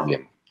 есть одна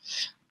проблема.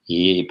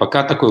 И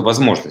пока такой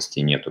возможности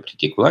нету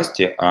прийти к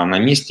власти, а на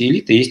месте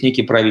элиты есть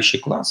некий правящий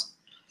класс,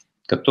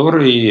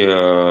 который,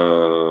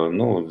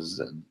 ну,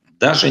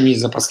 даже не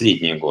за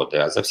последние годы,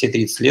 а за все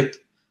 30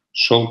 лет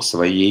шел к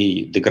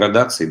своей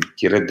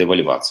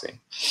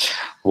деградации-девальвации.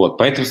 Вот,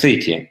 поэтому,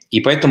 смотрите,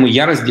 и поэтому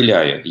я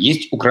разделяю.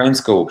 Есть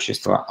украинское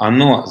общество,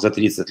 оно за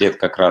 30 лет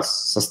как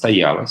раз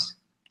состоялось,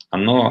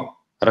 оно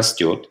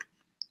растет,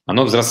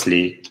 оно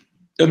взрослеет,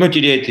 оно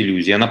теряет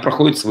иллюзии, оно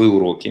проходит свои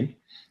уроки.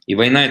 И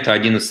война – это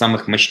один из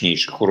самых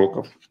мощнейших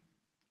уроков.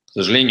 К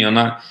сожалению,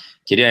 она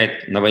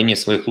теряет на войне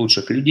своих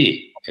лучших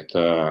людей.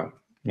 Это,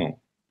 ну,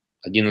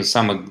 одна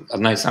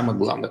из самых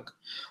главных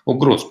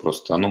угроз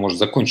просто. Оно может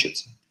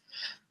закончиться.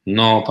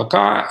 Но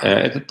пока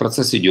этот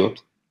процесс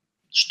идет,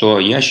 что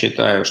я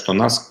считаю, что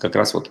нас как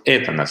раз вот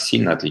это нас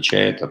сильно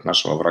отличает от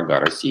нашего врага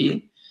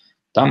России.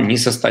 Там не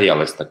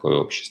состоялось такое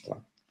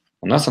общество.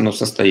 У нас оно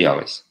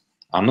состоялось.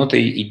 Оно-то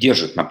и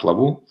держит на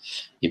плаву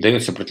и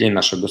дает сопротивление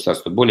нашему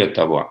государству. Более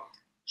того,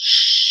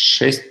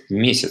 6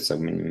 месяцев,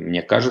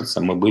 мне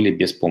кажется, мы были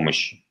без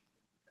помощи.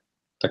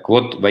 Так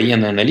вот,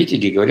 военные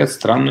аналитики говорят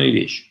странную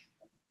вещь.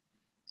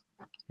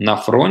 На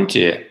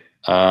фронте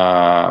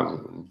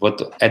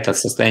вот это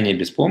состояние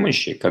без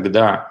помощи,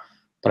 когда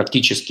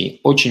практически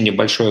очень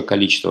небольшое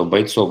количество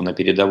бойцов на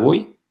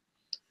передовой,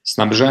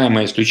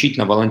 снабжаемое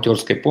исключительно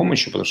волонтерской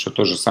помощью, потому что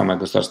то же самое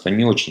государство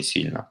не очень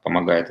сильно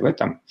помогает в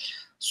этом,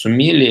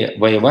 сумели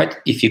воевать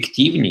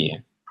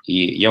эффективнее,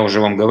 и я уже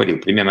вам говорил,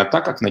 примерно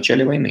так, как в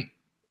начале войны.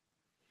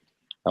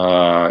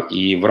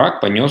 И враг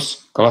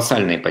понес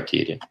колоссальные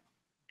потери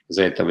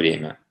за это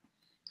время.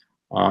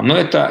 Но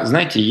это,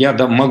 знаете, я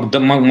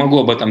могу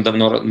об этом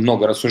давно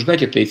много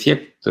рассуждать, это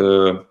эффект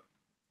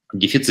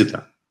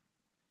дефицита.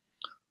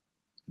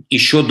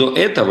 Еще до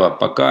этого,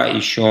 пока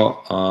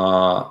еще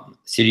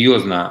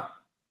серьезно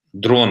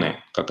дроны,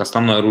 как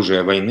основное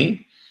оружие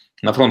войны,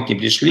 на фронт не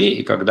пришли,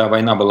 и когда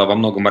война была во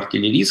многом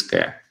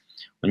артиллерийская,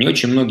 мне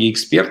очень многие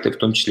эксперты, в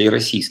том числе и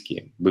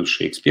российские,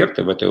 бывшие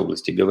эксперты в этой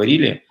области,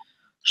 говорили,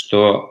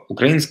 что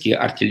украинские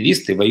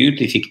артиллеристы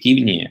воюют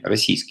эффективнее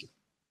российских.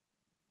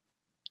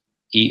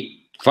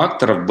 И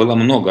факторов было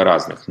много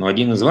разных, но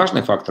один из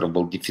важных факторов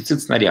был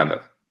дефицит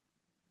снарядов.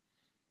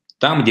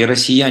 Там, где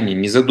россияне,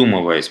 не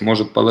задумываясь,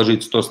 может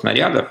положить 100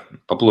 снарядов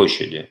по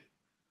площади,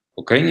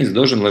 украинец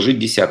должен ложить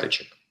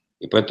десяточек.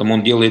 И поэтому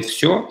он делает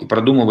все и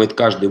продумывает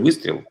каждый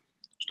выстрел,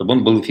 чтобы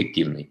он был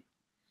эффективный.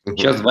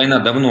 Сейчас война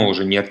давно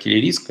уже не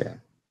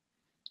артиллерийская,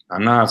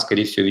 она,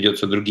 скорее всего,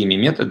 ведется другими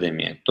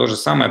методами. То же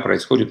самое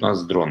происходит у нас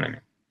с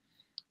дронами.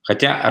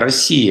 Хотя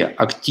Россия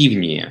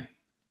активнее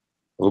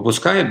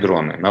выпускает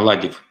дроны,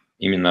 наладив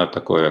именно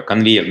такое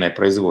конвейерное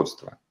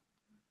производство,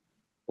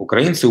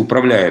 Украинцы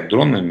управляют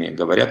дронами,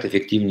 говорят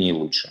эффективнее и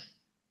лучше.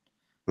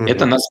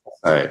 Это нас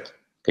спасает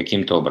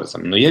каким-то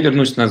образом. Но я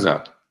вернусь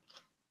назад.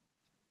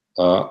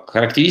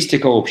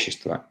 Характеристика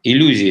общества.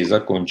 Иллюзии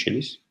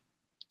закончились.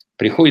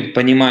 Приходит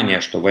понимание,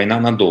 что война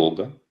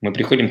надолго. Мы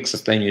приходим к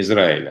состоянию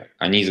Израиля.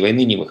 Они из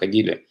войны не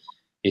выходили,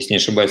 если не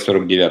ошибаюсь,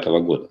 49-го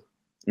года.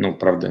 Ну,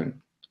 правда,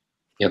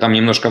 я там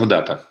немножко в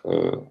датах.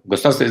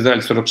 Государство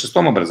Израиль в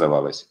 46-м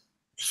образовалось?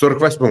 В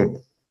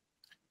 48-м.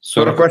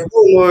 48-м,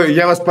 но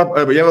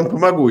я вам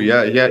помогу.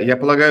 Я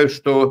полагаю,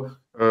 что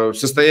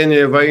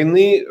состояние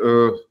войны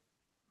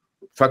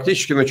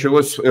фактически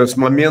началось с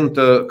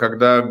момента,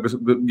 когда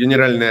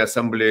Генеральная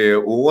ассамблея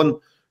ООН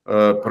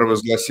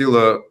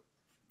провозгласила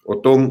о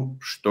том,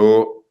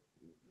 что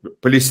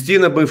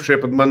Палестина, бывшая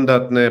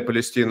подмандатная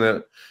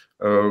Палестина,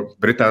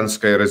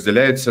 британская,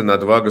 разделяется на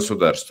два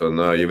государства,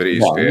 на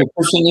еврейское.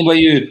 Да, они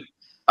воюют.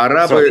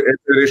 Арабы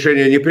это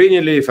решение не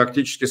приняли и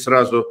фактически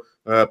сразу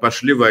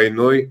пошли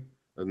войной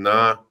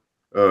на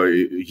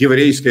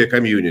еврейское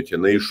комьюнити,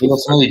 на Ишу. Вот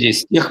смотрите,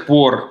 с тех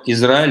пор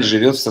Израиль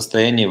живет в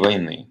состоянии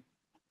войны.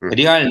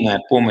 Реальная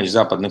помощь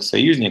западных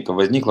союзников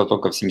возникла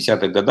только в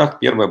 70-х годах.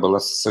 Первая была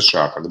с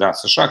США, когда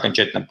США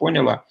окончательно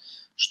поняла,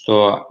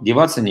 что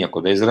деваться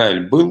некуда.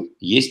 Израиль был,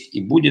 есть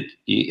и будет,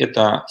 и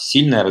это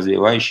сильное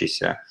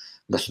развивающееся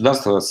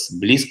государство с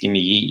близкими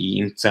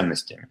им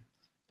ценностями.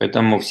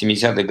 Поэтому в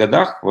 70-х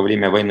годах, во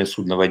время войны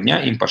Судного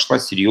дня, им пошла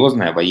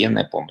серьезная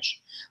военная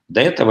помощь. До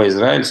этого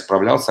Израиль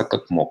справлялся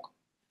как мог.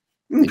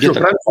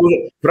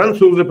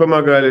 Французы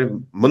помогали,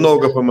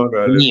 много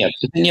помогали. Нет,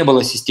 это не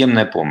была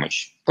системная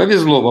помощь.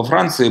 Повезло, во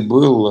Франции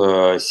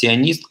был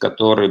сионист,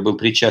 который был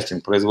причастен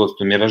к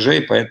производству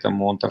 «Миражей»,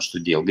 поэтому он там что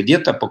делал.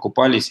 Где-то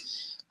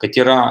покупались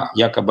катера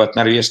якобы от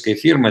норвежской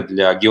фирмы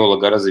для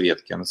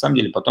геологоразведки, а на самом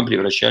деле потом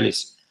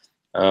превращались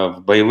в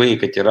боевые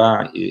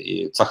катера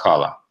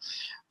Цахала.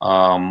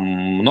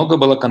 Много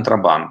было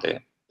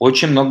контрабанды.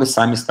 Очень много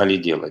сами стали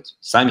делать.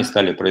 Сами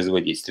стали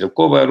производить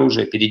стрелковое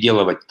оружие,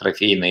 переделывать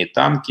трофейные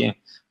танки,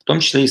 в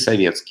том числе и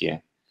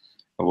советские.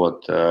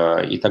 Вот,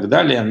 и так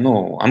далее.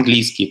 Ну,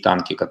 английские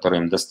танки,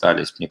 которые им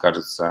достались, мне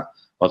кажется,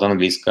 от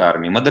английской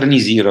армии.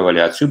 Модернизировали.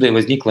 Отсюда и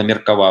возникла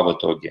Меркава в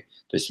итоге.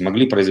 То есть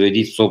могли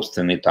производить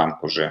собственный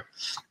танк уже.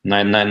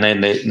 На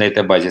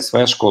этой базе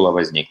своя школа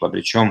возникла.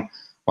 Причем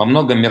во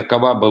многом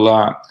Меркава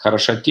была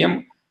хороша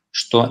тем,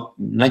 что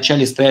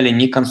вначале стояли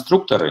не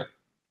конструкторы,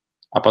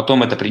 а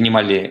потом это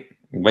принимали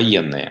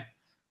военные.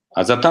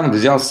 А за танк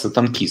взялся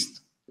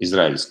танкист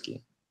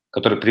израильский,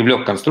 который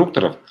привлек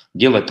конструкторов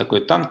делать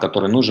такой танк,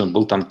 который нужен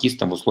был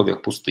танкистам в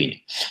условиях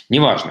пустыни.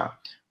 Неважно.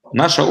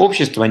 Наше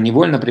общество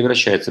невольно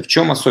превращается. В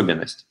чем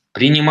особенность?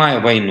 Принимая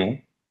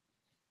войну,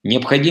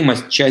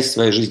 необходимость часть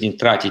своей жизни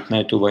тратить на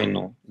эту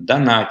войну,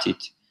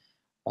 донатить,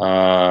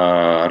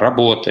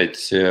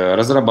 работать,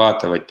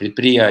 разрабатывать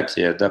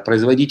предприятия, да,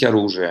 производить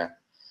оружие.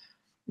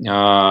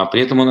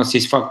 При этом у нас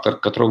есть фактор,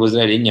 которого в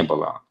Израиле не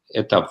было.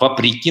 Это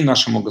вопреки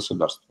нашему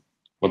государству.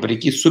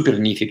 Вопреки супер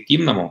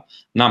неэффективному,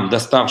 нам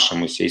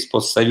доставшемуся из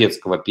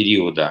постсоветского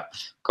периода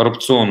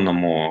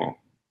коррупционному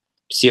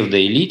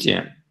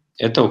псевдоэлите,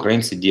 это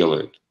украинцы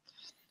делают.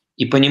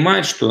 И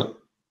понимают, что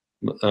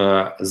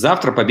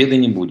завтра победы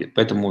не будет.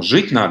 Поэтому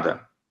жить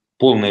надо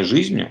полной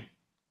жизнью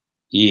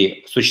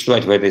и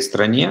существовать в этой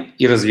стране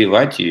и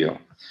развивать ее.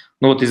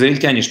 Ну вот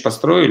израильтяне же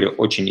построили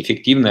очень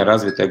эффективное,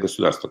 развитое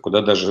государство,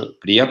 куда даже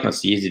приятно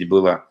съездить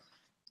было,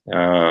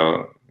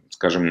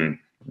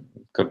 скажем,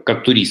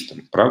 как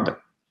туристам, правда?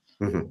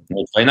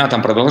 Вот война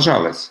там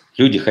продолжалась,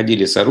 люди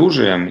ходили с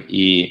оружием,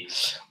 и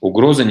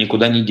угроза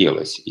никуда не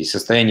делась. И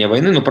состояние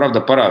войны, ну правда,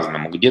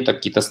 по-разному. Где-то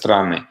какие-то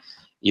страны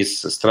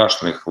из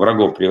страшных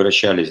врагов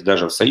превращались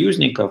даже в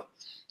союзников,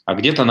 а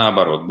где-то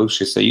наоборот,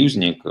 бывший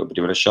союзник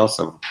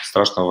превращался в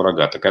страшного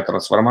врага. Такая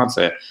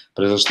трансформация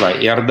произошла.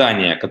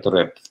 Иордания,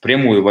 которая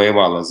впрямую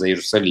воевала за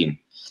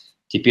Иерусалим,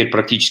 теперь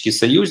практически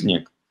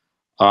союзник,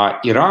 а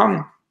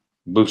Иран,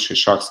 бывший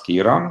шахский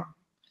Иран,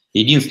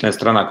 единственная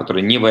страна,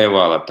 которая не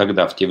воевала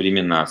тогда, в те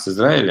времена, с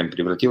Израилем,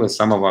 превратилась в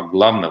самого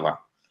главного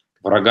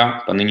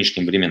врага по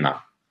нынешним временам.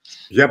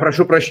 Я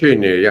прошу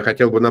прощения, я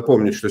хотел бы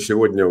напомнить, что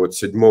сегодня, вот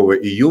 7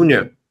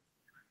 июня,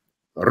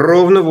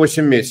 ровно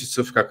 8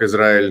 месяцев, как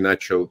Израиль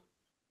начал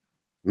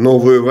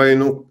новую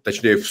войну,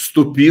 точнее,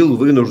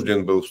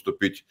 вынужден был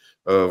вступить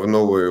в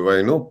новую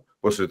войну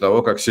после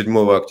того, как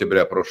 7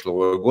 октября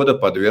прошлого года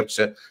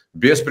подвергся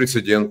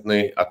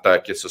беспрецедентной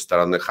атаке со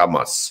стороны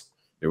Хамас.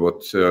 И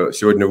вот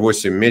сегодня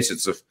 8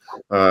 месяцев,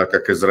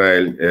 как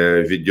Израиль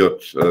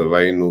ведет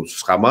войну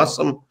с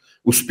Хамасом,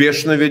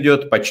 успешно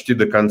ведет, почти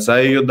до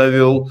конца ее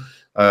довел,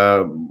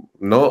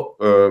 но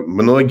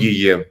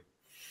многие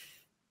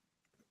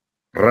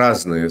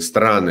разные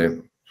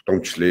страны, в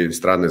том числе и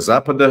страны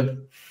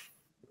Запада,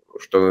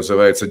 что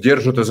называется,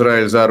 держат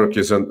Израиль за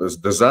руки,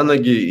 за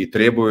ноги и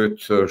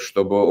требуют,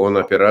 чтобы он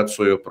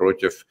операцию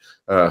против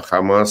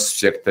Хамас в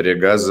секторе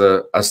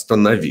Газа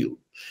остановил.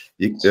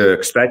 И,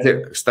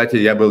 кстати,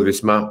 я был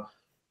весьма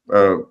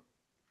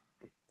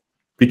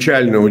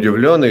печально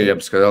удивлен, и я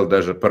бы сказал,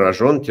 даже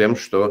поражен тем,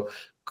 что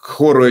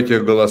хору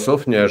этих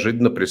голосов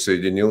неожиданно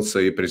присоединился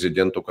и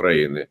президент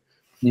Украины.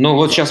 Ну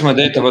вот сейчас мы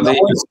до этого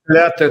дойдем. На мой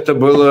взгляд, это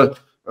было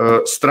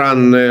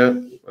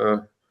странное,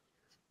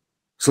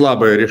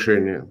 слабое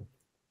решение.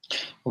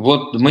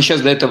 Вот мы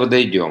сейчас до этого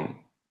дойдем.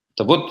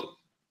 Вот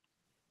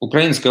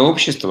украинское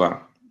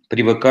общество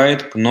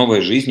привыкает к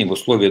новой жизни в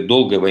условиях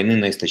долгой войны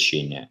на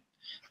истощение,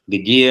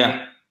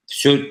 где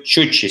все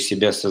четче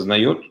себя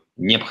осознает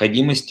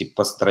необходимости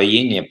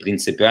построения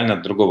принципиально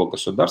другого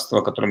государства,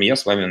 о котором я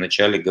с вами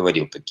вначале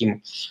говорил,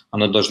 каким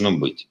оно должно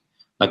быть.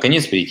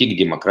 Наконец перейти к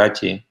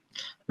демократии,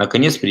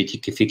 наконец перейти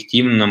к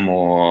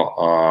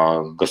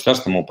эффективному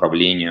государственному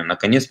управлению,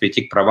 наконец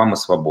перейти к правам и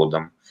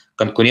свободам,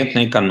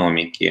 конкурентной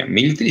экономике.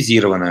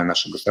 Милитаризированное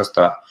наше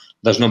государство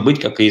должно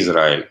быть, как и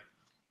Израиль,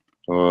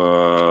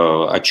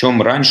 о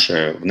чем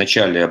раньше, в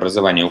начале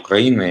образования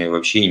Украины,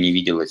 вообще и не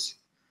виделось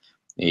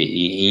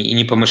и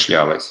не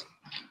помышлялось.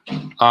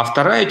 А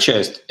вторая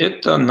часть –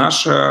 это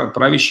наш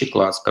правящий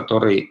класс,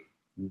 который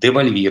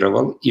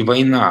девальвировал, и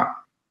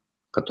война,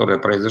 которая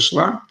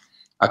произошла,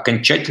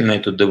 окончательно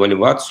эту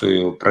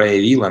девальвацию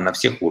проявила на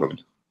всех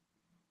уровнях.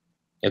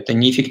 Это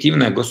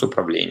неэффективное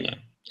госуправление,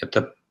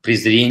 это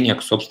презрение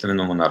к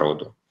собственному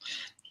народу,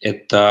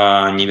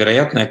 это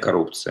невероятная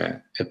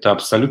коррупция, это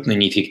абсолютно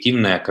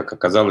неэффективная, как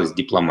оказалось,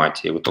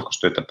 дипломатия. Вы только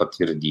что это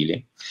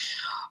подтвердили.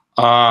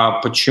 А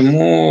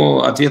почему,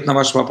 ответ на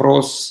ваш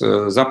вопрос,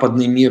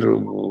 западный мир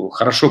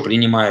хорошо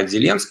принимает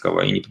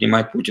Зеленского и не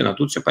принимает Путина,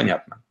 тут все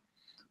понятно.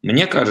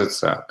 Мне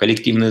кажется,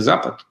 коллективный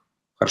Запад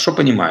хорошо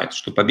понимает,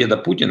 что победа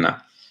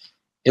Путина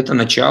 – это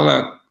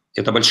начало,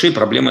 это большие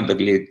проблемы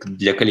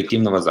для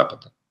коллективного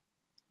Запада.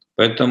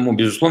 Поэтому,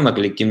 безусловно,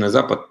 коллективный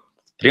Запад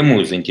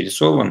впрямую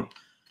заинтересован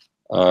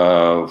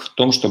в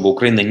том, чтобы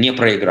Украина не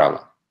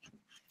проиграла.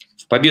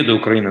 В победу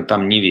Украины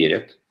там не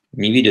верят,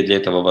 не видят для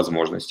этого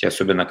возможности,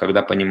 особенно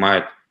когда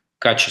понимают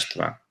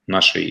качество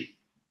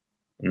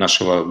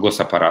нашего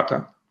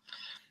госаппарата,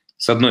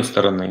 с одной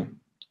стороны.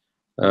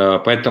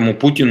 Поэтому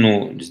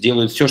Путину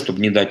сделают все,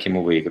 чтобы не дать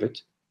ему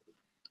выиграть.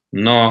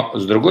 Но,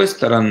 с другой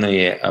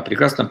стороны,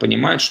 прекрасно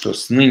понимают, что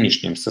с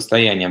нынешним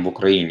состоянием в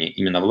Украине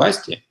именно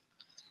власти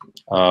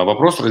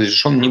вопрос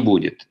разрешен не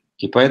будет.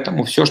 И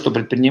поэтому все, что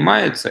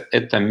предпринимается,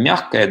 это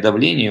мягкое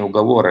давление и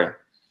уговоры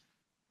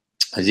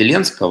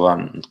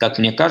Зеленского. Как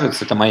мне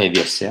кажется, это моя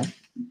версия.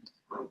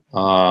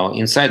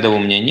 Инсайдов у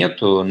меня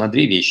нету на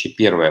две вещи.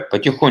 Первое,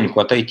 потихоньку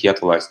отойти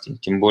от власти,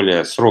 тем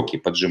более сроки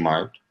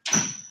поджимают.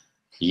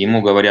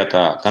 Ему говорят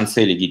о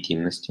конце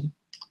легитимности.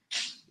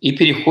 И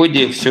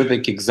переходе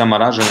все-таки к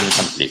замораживанию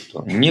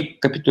конфликта. Не к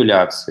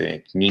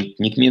капитуляции,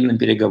 не к мирным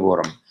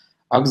переговорам,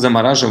 а к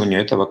замораживанию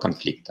этого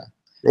конфликта.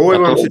 Ой,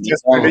 вам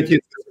сейчас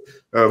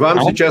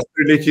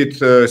прилетит,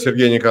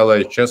 Сергей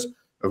Николаевич, сейчас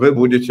вы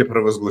будете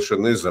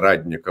провозглашены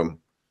зрадником.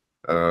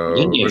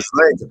 Вы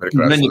знаете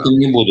прекрасно. Зрадником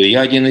не буду.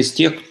 Я один из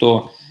тех,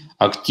 кто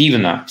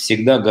активно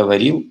всегда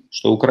говорил,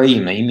 что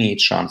Украина имеет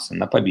шансы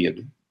на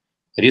победу.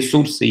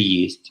 Ресурсы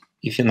есть,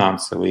 и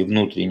финансовые, и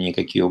внутренние,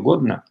 какие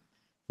угодно.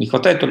 Не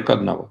хватает только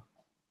одного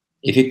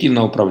 –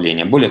 эффективного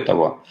управления. Более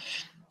того,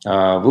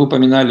 вы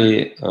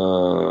упоминали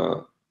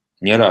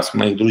не раз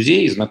моих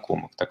друзей и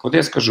знакомых. Так вот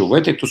я скажу, в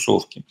этой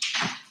тусовке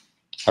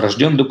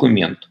рожден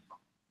документ,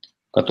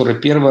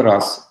 который первый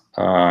раз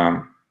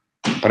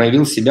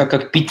проявил себя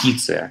как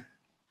петиция.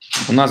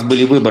 У нас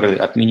были выборы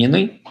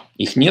отменены,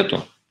 их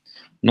нету,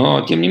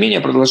 но тем не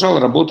менее продолжал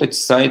работать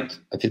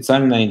сайт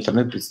официальное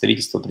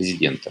интернет-представительство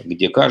президента,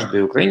 где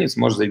каждый украинец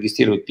может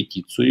зарегистрировать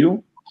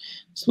петицию.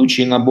 В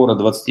случае набора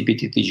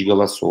 25 тысяч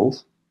голосов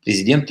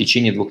президент в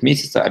течение 2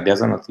 месяцев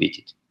обязан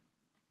ответить,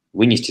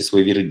 вынести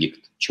свой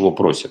вердикт, чего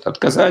просят,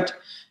 отказать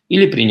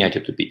или принять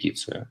эту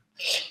петицию.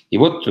 И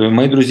вот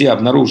мои друзья,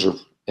 обнаружив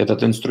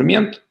этот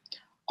инструмент,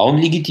 а он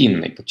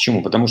легитимный.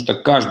 Почему? Потому что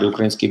каждый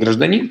украинский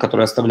гражданин,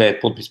 который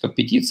оставляет подпись под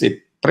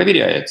петицией,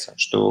 проверяется,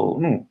 что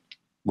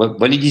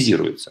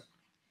валидизируется.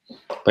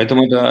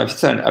 Поэтому это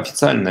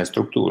официальная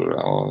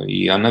структура,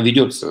 и она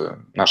ведется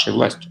нашей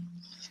властью.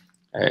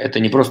 Это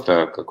не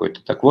просто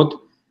какой-то... Так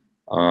вот,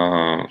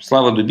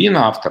 Слава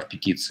Дубина, автор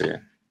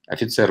петиции,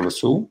 офицер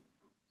ВСУ,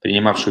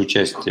 принимавший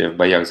участие в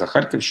боях за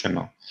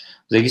Харьковщину,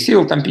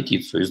 зарегистрировал там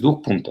петицию из 2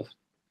 пунктов.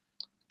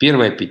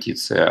 Первая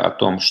петиция о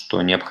том,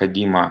 что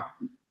необходимо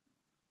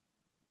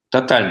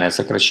тотальное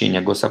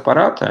сокращение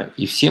госаппарата,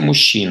 и все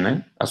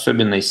мужчины,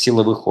 особенно из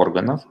силовых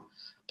органов,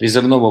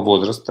 призывного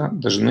возраста,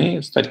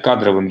 должны стать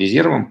кадровым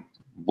резервом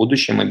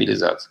будущей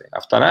мобилизации.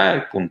 А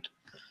второй пункт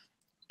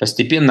 –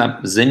 постепенно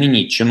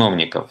заменить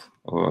чиновников,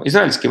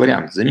 израильский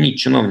вариант, заменить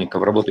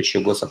чиновников,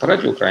 работающих в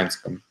госаппарате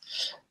украинском,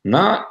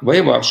 на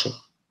воевавших,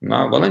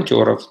 на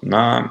волонтеров,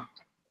 на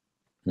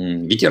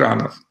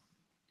ветеранов.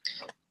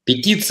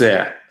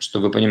 Петиция,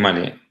 чтобы вы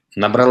понимали,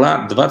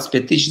 набрала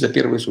 25 тысяч за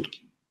первые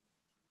сутки.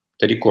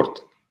 Это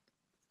рекорд.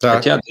 Так.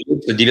 Хотя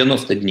дается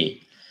 90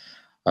 дней.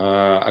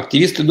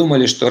 Активисты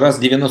думали, что раз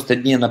 90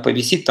 дней она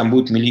повисит, там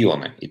будут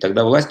миллионы. И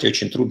тогда власти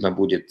очень трудно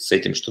будет с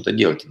этим что-то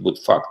делать. Это будет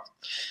факт.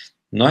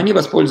 Но они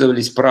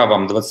воспользовались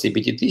правом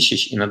 25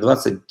 тысяч и на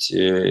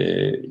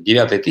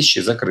 29 тысячи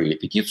закрыли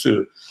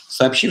петицию,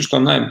 сообщив, что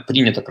она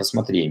принята к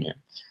рассмотрению.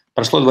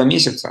 Прошло 2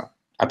 месяца,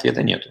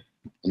 ответа нету,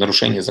 в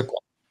нарушении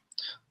закона.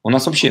 У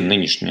нас вообще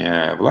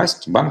нынешняя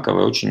власть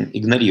банковая очень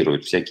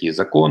игнорирует всякие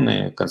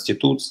законы,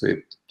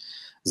 конституции,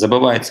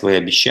 забывает свои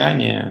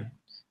обещания,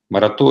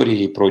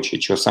 моратории и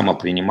прочее, чего сама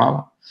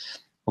принимала.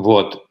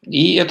 Вот.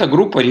 И эта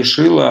группа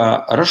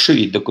решила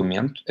расширить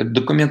документ. Этот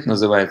документ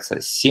называется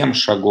 «7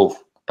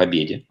 шагов к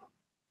победе».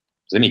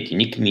 Заметьте,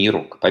 не к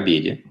миру, к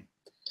победе.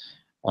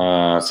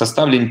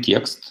 Составлен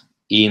текст,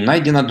 и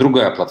найдена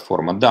другая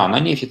платформа. Да, она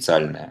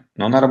неофициальная,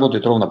 но она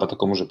работает ровно по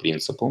такому же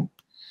принципу.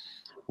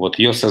 Вот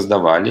ее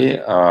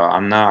создавали,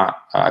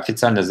 она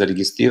официально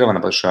зарегистрирована,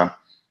 потому что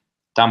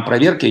там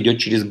проверка идет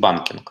через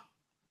банкинг.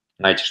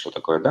 Знаете, что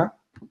такое, да?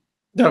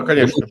 Да,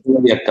 конечно. Любой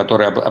человек,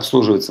 который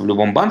обслуживается в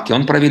любом банке,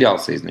 он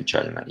проверялся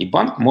изначально. И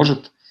банк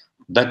может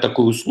дать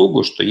такую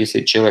услугу, что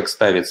если человек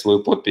ставит свою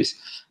подпись,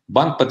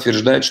 банк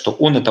подтверждает, что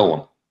он – это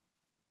он.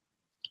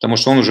 Потому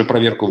что он уже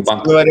проверку в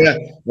банке. Говоря,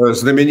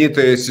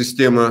 знаменитая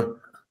система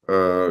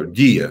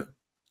ДИА,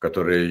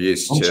 которая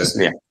есть у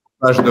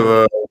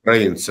каждого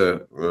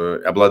украинца,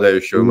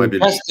 обладающего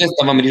мобильным. В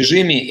тестовом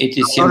режиме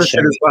эти 7 шагов.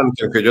 Через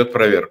банкинг идет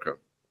проверка.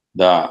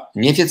 Да,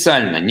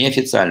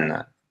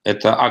 неофициально.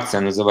 Эта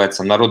акция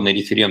называется «Народный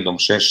референдум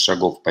 6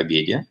 шагов к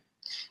победе».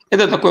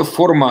 Это такая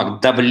форма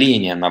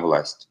давления на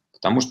власть.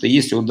 Потому что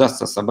если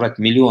удастся собрать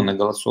миллионы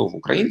голосов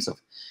украинцев,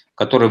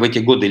 которые в эти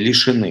годы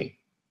лишены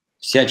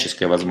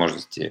всяческой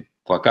возможности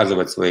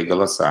показывать свои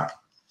голоса,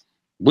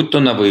 будь то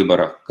на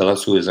выборах,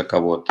 голосуя за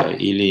кого-то,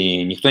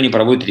 или никто не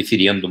проводит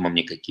референдумов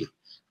никаких,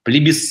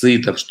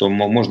 плебисцитов, что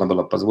можно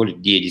было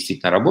позволить, ДИА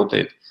действительно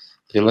работает,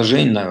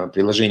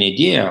 приложение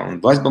ДИА,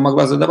 власть бы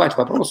могла задавать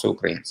вопросы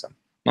украинцам,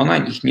 но она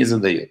их не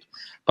задает.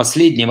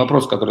 Последний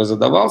вопрос, который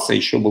задавался,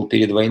 еще был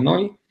перед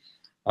войной,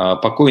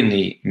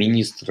 покойный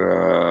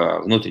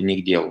министр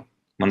внутренних дел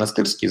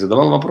Монастырский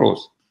задавал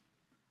вопрос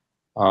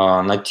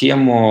на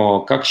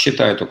тему, как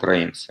считают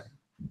украинцы,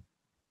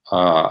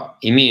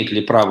 имеют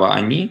ли право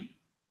они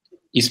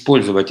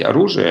использовать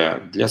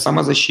оружие для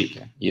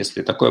самозащиты,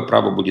 если такое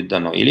право будет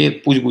дано, или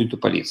пусть будет у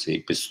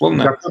полиции.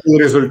 Безусловно, какой был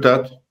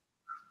результат?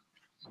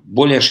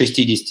 Более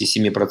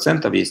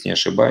 67%, если не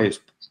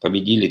ошибаюсь,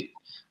 победили.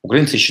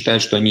 Украинцы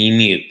считают, что они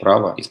имеют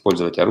право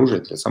использовать оружие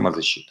для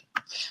самозащиты.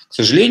 К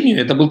сожалению,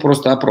 это был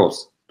просто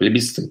опрос,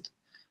 плебисцит.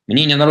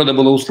 Мнение народа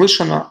было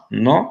услышано,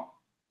 но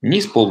не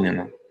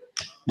исполнено.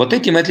 Вот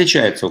этим и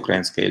отличается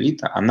украинская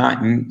элита. Она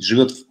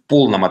живет в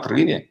полном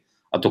отрыве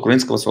от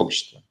украинского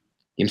сообщества.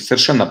 Им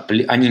совершенно,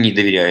 они не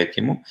доверяют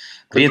ему.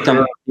 При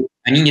этом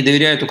они не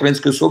доверяют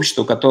украинскому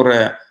сообществу,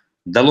 которое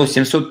дало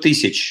 700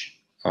 тысяч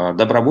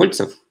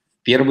добровольцев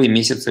в первые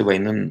месяцы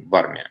войны в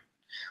армию.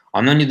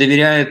 Оно не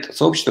доверяет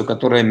сообществу,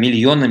 которое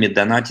миллионами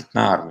донатит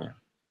на армию.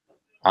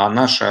 А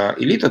наша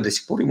элита до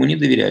сих пор ему не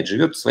доверяет,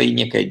 живет своей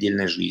некой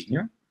отдельной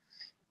жизнью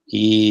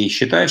и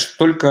считает, что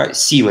только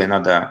силой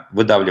надо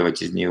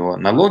выдавливать из него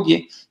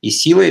налоги и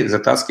силой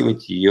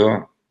затаскивать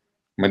ее,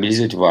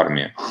 мобилизовать в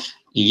армию.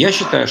 И я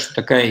считаю, что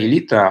такая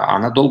элита,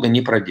 она долго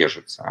не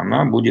продержится,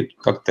 она будет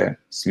как-то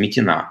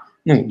сметена.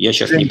 Ну, я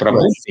сейчас не про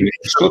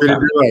что-то.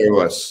 Перебиваю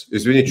вас,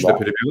 извините, что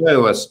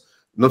перебиваю вас,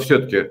 но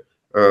все-таки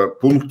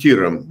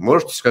пунктиром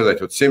можете сказать,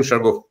 вот 7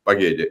 шагов к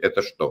победе,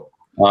 это что?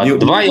 2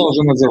 я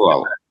уже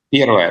называл.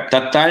 Первое –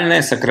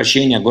 тотальное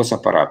сокращение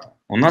госаппарата.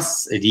 У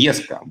нас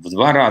резко в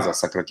 2 раза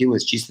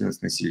сократилась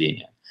численность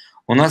населения.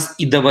 У нас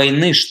и до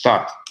войны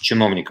штат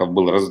чиновников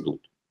был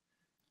раздут,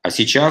 а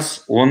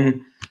сейчас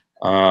он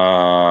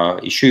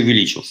еще и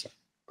увеличился.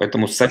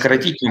 Поэтому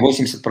сократить на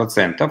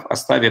 80%,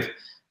 оставив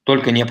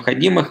только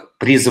необходимых,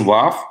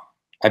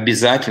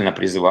 обязательно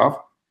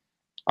призвав,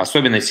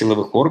 особенно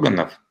силовых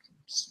органов,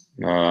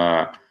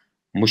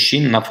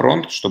 мужчин на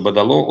фронт, чтобы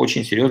дало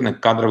очень серьезный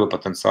кадровый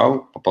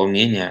потенциал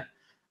пополнения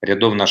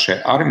рядов нашей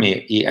армии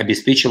и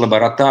обеспечило бы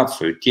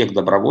ротацию тех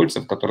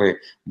добровольцев, которые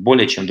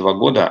более чем 2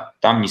 года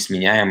там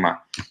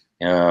несменяемо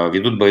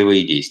ведут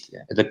боевые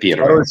действия. Это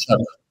первое.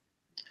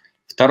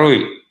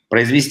 Второй.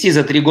 Произвести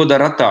за 3 года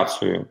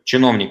ротацию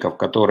чиновников,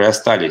 которые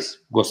остались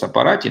в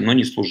госаппарате, но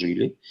не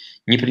служили,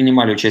 не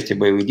принимали участие в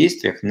боевых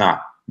действиях,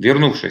 на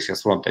вернувшихся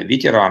с фронта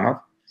ветеранов,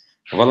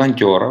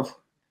 волонтеров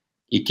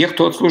и тех,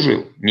 кто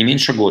отслужил не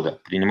меньше года,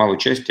 принимал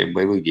участие в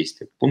боевых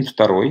действиях. Пункт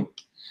 2.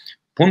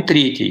 Пункт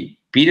 3.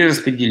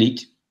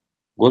 Перераспределить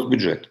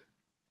госбюджет.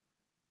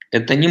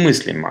 Это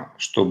немыслимо,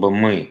 чтобы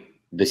мы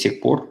до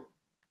сих пор,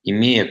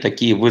 имея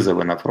такие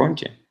вызовы на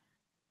фронте,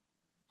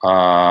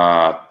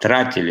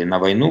 тратили на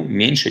войну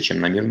меньше,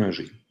 чем на мирную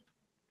жизнь.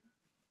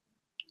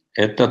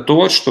 Это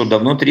то, что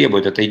давно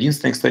требует. Это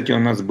единственное, кстати, у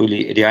нас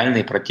были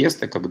реальные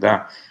протесты,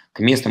 когда к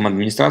местным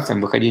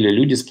администрациям выходили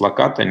люди с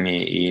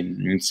плакатами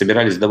и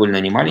собирались довольно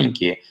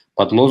немаленькие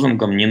под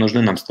лозунгом «Не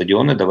нужны нам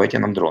стадионы, давайте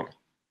нам дроны».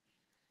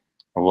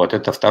 Вот,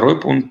 это 2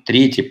 пункт.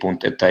 3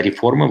 пункт – это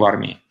реформы в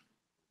армии.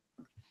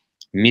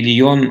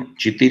 1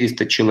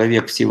 400 000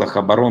 человек в силах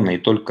обороны и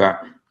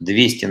только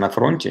 200 на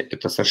фронте –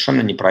 это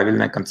совершенно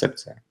неправильная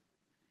концепция.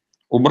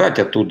 убрать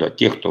оттуда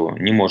тех, кто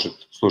не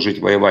может служить,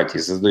 воевать и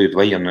создают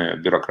военную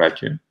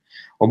бюрократию,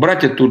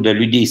 убрать оттуда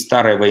людей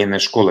старой военной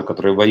школы,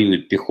 которые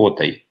воюют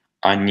пехотой,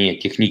 а не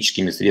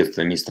техническими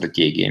средствами и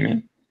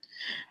стратегиями.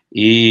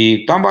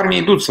 И там в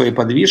армии идут свои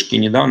подвижки.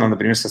 Недавно,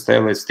 например,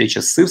 состоялась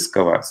встреча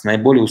Сырского с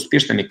наиболее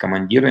успешными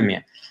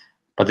командирами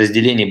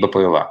подразделений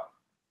БПЛА.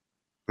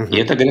 И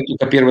это, говорят,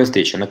 только первая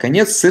встреча.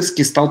 Наконец,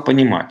 Сырский стал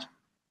понимать,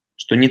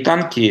 что не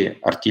танки,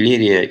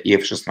 артиллерия и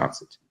F-16,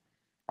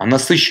 а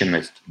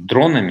насыщенность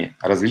дронами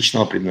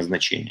различного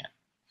предназначения.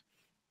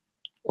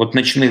 От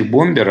ночных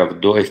бомберов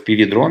до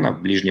FPV-дронов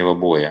ближнего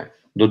боя,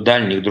 до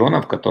дальних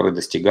дронов, которые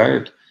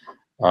достигают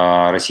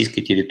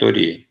российской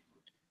территории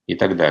и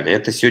так далее.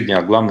 Это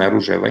сегодня главное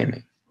оружие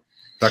войны.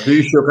 Так, и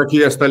еще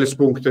какие остались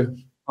пункты?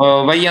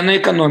 Военная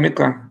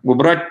экономика.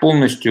 Убрать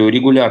полностью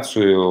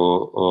регуляцию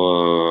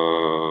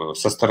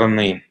со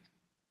стороны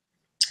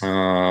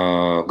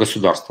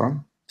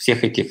государства,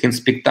 всех этих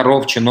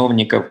инспекторов,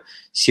 чиновников,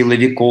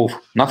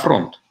 силовиков на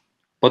фронт.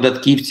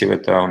 Податкивцев,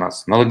 это у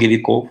нас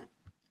налоговиков,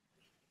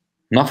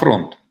 на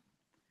фронт.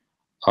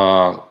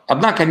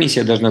 Одна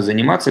комиссия должна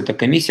заниматься, это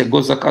комиссия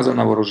госзаказа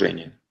на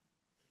вооружение,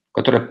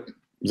 которая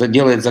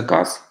делает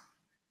заказ,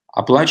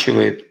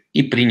 оплачивает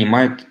и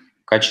принимает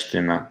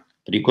качественно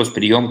при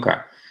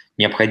госприемка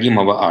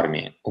необходимого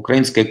армии.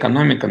 Украинская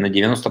экономика на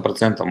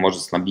 90%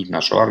 может снабдить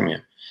нашу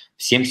армию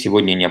всем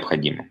сегодня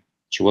необходимым,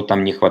 чего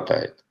там не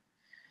хватает.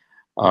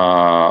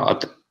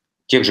 От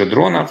тех же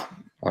дронов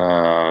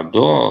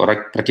до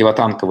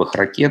противотанковых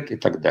ракет и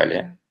так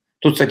далее.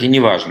 Тут, кстати, не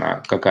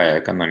важно,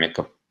 какая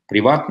экономика,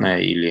 приватная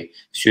или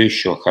все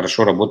еще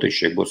хорошо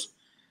работающее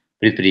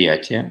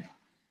госпредприятие.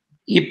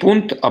 И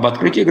пункт об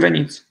открытии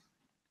границ.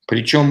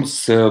 Причем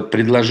с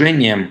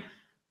предложением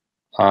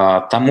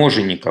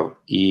таможенников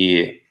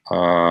и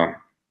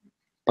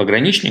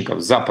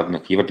пограничников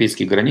западных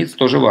европейских границ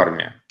тоже в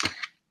армию.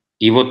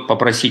 И вот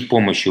попросить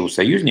помощи у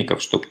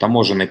союзников, чтобы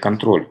таможенный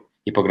контроль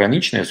и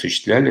пограничные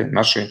осуществляли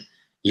наши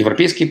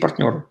европейские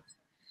партнеры.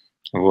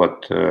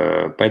 Вот,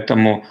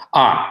 поэтому...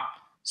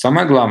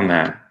 самое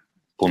главное...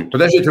 Пункт.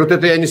 Подождите, вот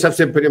это я не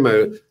совсем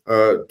понимаю.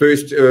 То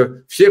есть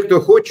все, кто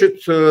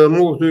хочет,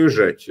 могут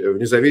уезжать,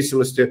 вне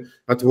зависимости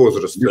от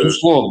возраста?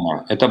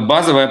 Безусловно. Это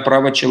базовое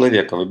право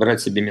человека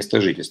выбирать себе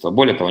место жительства.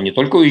 Более того, не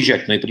только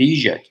уезжать, но и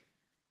приезжать.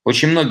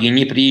 Очень многие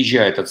не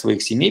приезжают от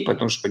своих семей,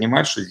 потому что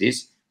понимают, что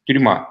здесь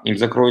тюрьма, им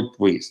закроют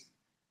выезд.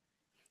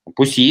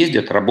 Пусть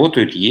ездят,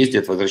 работают,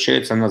 ездят,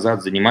 возвращаются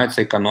назад,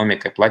 занимаются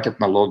экономикой, платят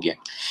налоги.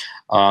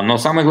 Но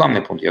самый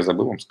главный пункт, я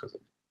забыл вам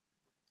сказать.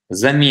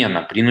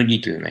 Замена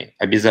принудительной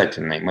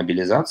обязательной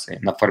мобилизации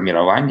на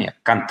формирование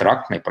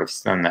контрактной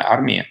профессиональной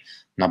армии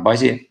на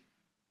базе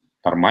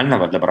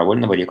нормального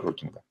добровольного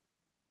рекрутинга.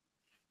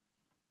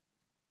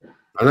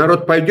 А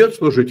народ пойдет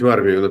служить в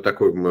армию на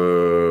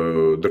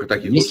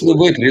таких Если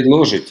условиях? вы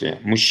предложите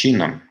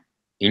мужчинам,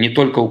 и не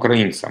только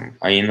украинцам,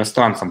 а и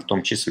иностранцам в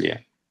том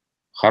числе,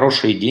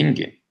 хорошие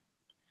деньги,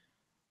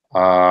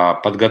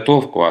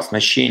 подготовку,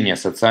 оснащение,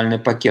 социальный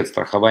пакет,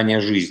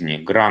 страхование жизни,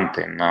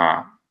 гранты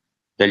на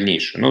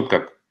дальнейшее. Ну,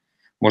 как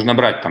можно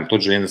брать там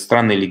тот же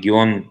иностранный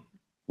легион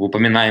в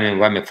упоминаемой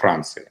вами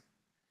Франции.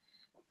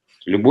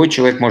 Любой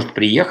человек может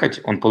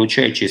приехать, он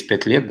получает через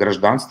 5 лет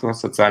гражданство,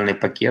 социальный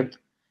пакет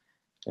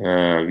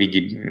в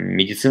виде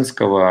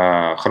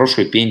медицинского,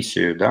 хорошую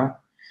пенсию,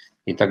 да,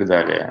 и так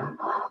далее.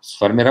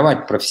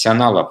 Сформировать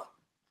профессионалов,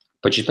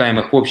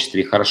 почитаемых в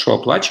обществе и хорошо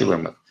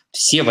оплачиваемых,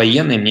 все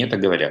военные мне это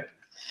говорят.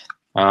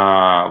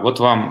 Вот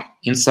вам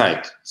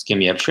инсайт, с кем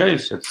я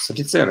общаюсь, это с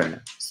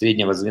офицерами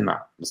среднего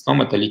звена. В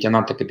основном это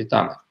лейтенанты,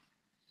 капитаны.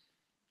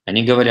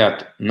 Они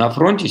говорят, на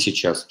фронте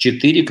сейчас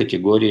 4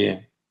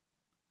 категории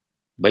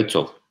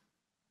бойцов.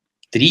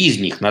 3 из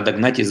них надо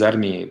гнать из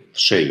армии в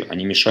шею.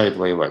 Они мешают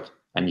воевать.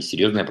 Они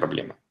серьезная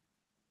проблема.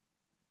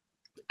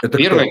 Это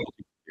Первая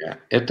категория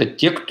 – это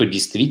те, кто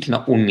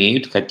действительно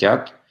умеют,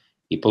 хотят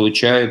и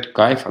получают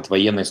кайф от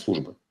военной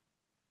службы.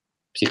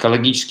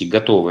 Психологически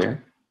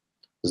готовые,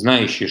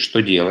 знающие,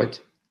 что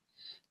делать,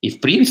 и,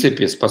 в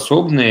принципе,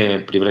 способные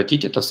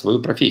превратить это в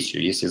свою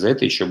профессию, если за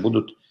это еще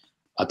будут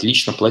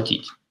отлично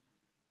платить.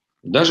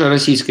 Даже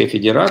Российская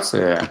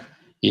Федерация,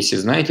 если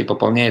знаете,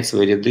 пополняет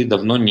свои ряды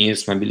давно не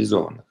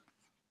смобилизованных,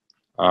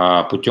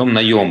 а путем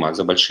наема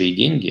за большие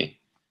деньги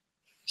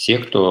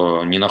всех,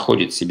 кто не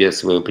находит в себе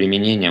свое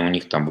применение, у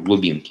них там в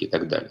глубинке и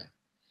так далее.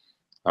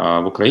 А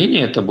в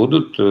Украине это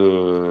будут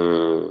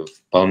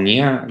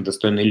вполне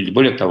достойные люди.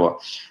 Более того,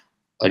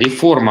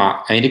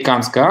 реформа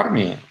американской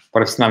армии,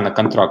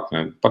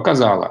 профессионально-контрактную,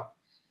 показала,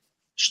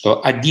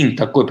 что один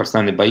такой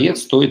профессиональный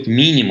боец стоит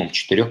минимум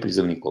 4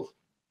 призывников.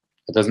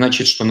 Это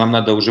значит, что нам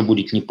надо уже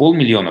будет не 500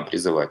 000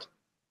 призывать,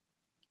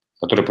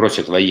 которые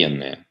просят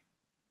военные,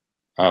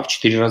 а в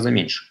 4 раза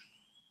меньше.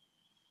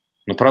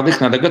 Но, правда, их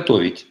надо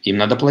готовить, им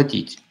надо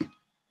платить.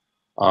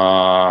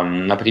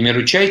 Например,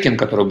 Учайкин,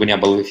 который у меня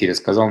был в эфире,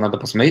 сказал, надо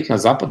посмотреть на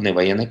западные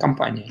военные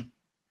компании,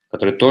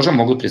 которые тоже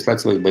могут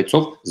прислать своих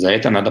бойцов, за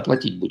это надо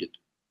платить будет.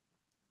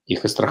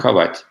 Их и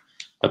страховать,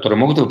 которые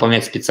могут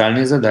выполнять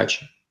специальные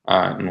задачи,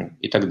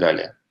 и так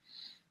далее.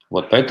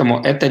 Вот, поэтому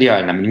это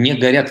реально. Мне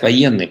говорят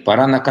военные,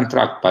 пора на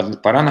контракт,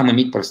 пора нам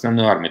иметь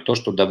профессиональную армию. То,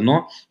 что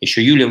давно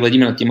еще Юлия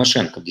Владимировна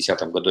Тимошенко в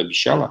 2010 году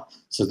обещала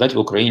создать в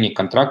Украине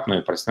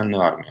контрактную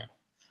профессиональную армию.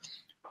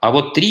 А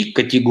вот 3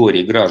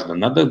 категории граждан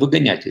надо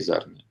выгонять из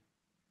армии.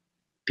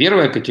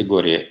 Первая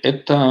категория –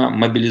 это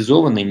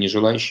мобилизованные, не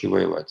желающие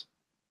воевать.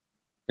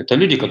 Это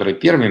люди, которые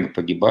первыми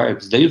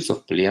погибают, сдаются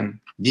в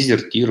плен,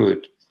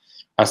 дезертируют.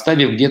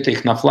 Оставив где-то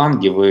их на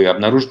фланге, вы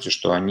обнаружите,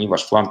 что они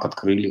ваш фланг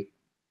открыли.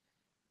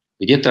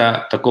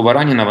 Где-то такого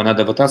раненого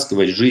надо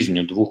вытаскивать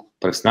жизнью 2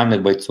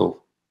 профессиональных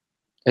бойцов.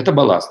 Это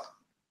балласт.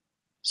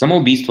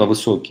 Самоубийства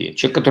высокие.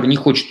 Человек, который не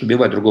хочет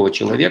убивать другого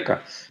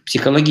человека,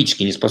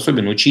 психологически не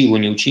способен, учи его,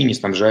 не учи, не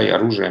снабжай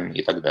оружием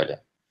и так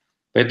далее.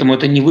 Поэтому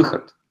это не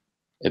выход.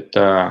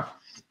 Это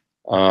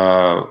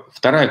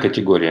вторая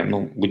категория,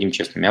 ну, будем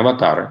честными,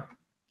 аватары.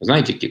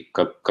 Знаете,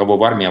 кого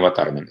в армии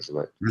аватарами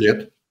называют?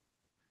 Нет.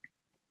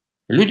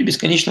 Люди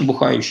бесконечно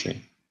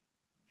бухающие,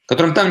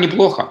 которым там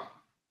неплохо.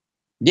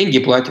 Деньги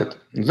платят.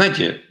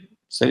 Знаете,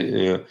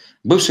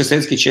 бывший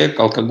советский человек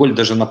алкоголь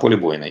даже на поле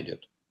боя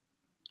найдет.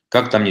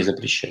 Как там не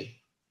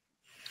запрещай.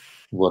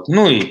 Вот.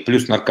 Ну и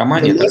плюс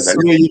наркомания и так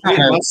далее.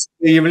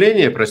 Массовое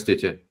явление,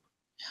 простите?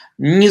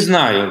 Не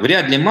знаю,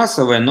 вряд ли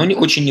массовое, но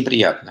очень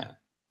неприятное.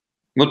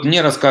 Вот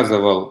мне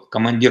рассказывал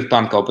командир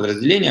танкового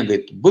подразделения,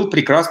 говорит, был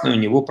прекрасный у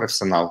него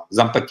профессионал,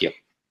 зампотех.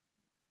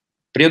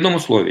 При одном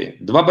условии.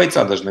 2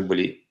 бойца должны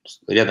были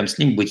рядом с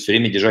ним быть, все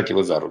время держать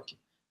его за руки.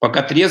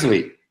 Пока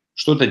трезвый,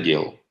 что-то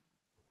делал.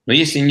 Но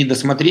если не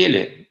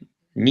досмотрели,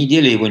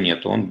 недели его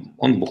нету,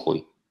 он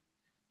бухой.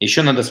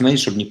 Еще надо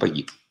смотреть, чтобы не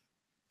погиб.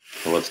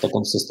 Вот в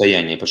таком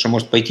состоянии, потому что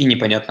может пойти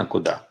непонятно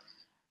куда.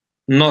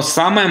 Но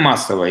самая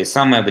массовая и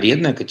самая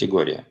вредная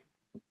категория,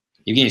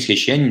 Евгений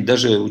Алексеевич, я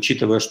даже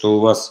учитывая, что у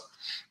вас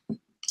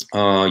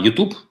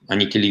YouTube, а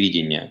не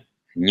телевидение,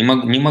 не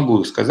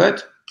могу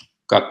сказать,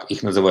 как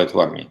их называют в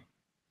армии.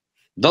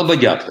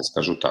 Долбодятлы,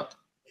 скажу так.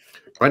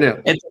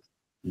 Понятно.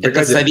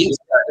 Это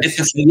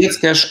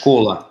советская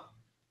школа.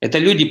 Это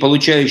люди,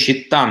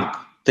 получающие танк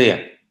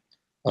Т,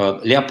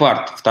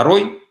 Леопард 2,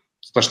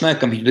 сплошная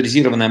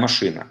компьютеризированная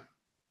машина.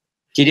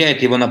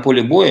 Теряет его на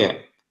поле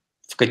боя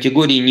в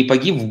категории «не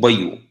погиб в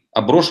бою»,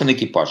 а брошен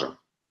экипажем.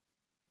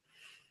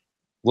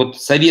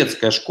 Вот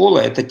советская школа –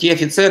 это те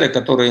офицеры,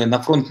 которые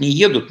на фронт не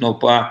едут, но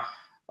по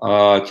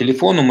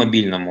телефону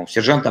мобильному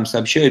сержантам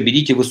сообщают: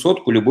 берите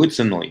высотку любой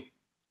ценой.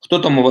 Кто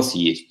там у вас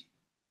есть?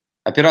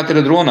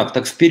 Операторы дронов,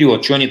 так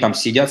вперед, что они там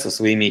сидят со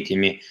своими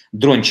этими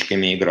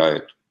дрончиками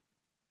играют.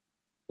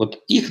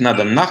 Вот их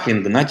надо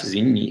нахрен гнать,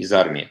 извини, из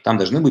армии. Там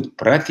должны быть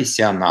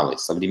профессионалы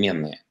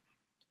современные.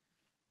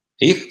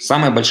 Их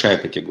самая большая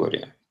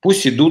категория.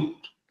 Пусть идут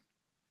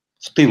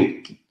в тыл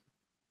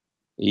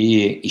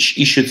и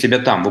ищут себя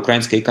там, в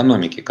украинской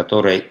экономике,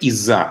 которая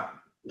из-за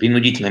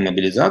принудительной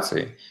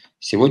мобилизации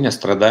сегодня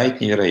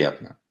страдает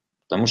невероятно.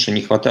 Потому что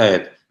не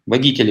хватает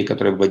водителей,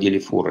 которые вводили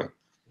фуры.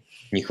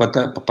 Не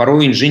хватает,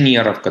 порой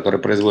инженеров,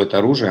 которые производят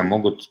оружие,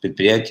 могут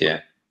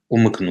предприятия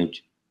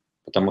умыкнуть,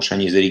 потому что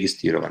они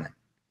зарегистрированы.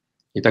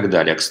 И так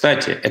далее.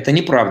 Кстати, это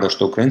неправда,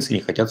 что украинцы не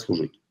хотят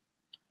служить.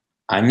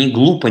 Они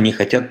глупо не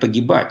хотят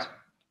погибать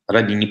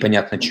ради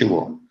непонятно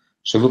чего.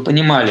 Чтобы вы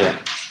понимали,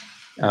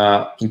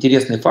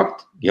 интересный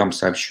факт, я вам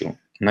сообщу.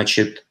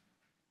 Значит,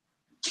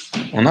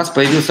 у нас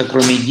появился,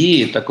 кроме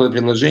идеи, такое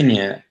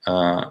приложение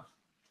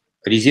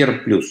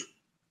 «Резерв плюс»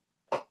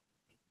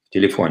 в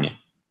телефоне,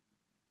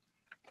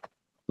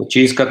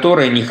 через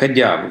которое, не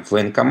ходя в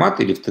военкомат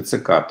или в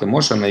ТЦК, ты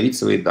можешь обновить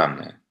свои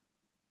данные.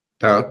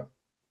 Так.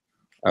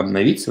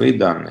 Обновить свои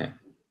данные.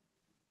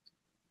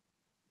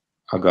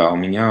 Ага, у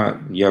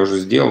меня, я уже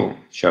сделал,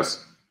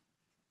 сейчас.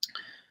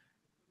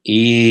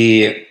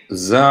 И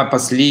за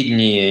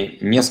последние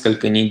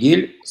несколько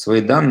недель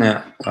свои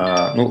данные,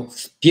 ну,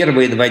 в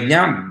первые 2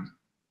 дня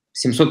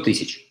 700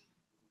 тысяч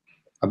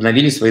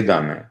обновили свои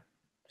данные.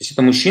 То есть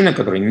это мужчины,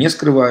 которые не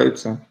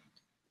скрываются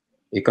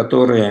и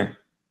которые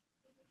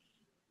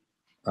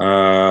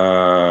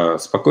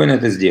спокойно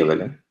это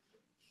сделали.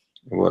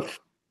 Вот.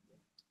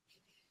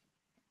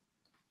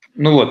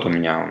 Ну вот у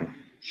меня он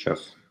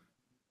сейчас.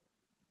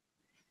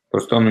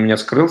 Просто он у меня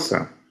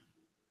скрылся.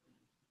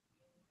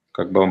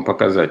 Как бы вам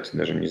показать,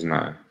 даже не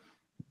знаю.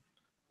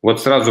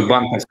 Вот сразу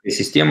банковская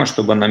система,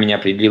 чтобы она меня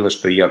определила,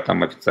 что я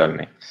там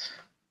официальный.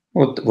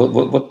 Вот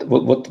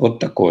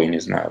такое, не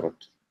знаю.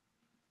 Вот.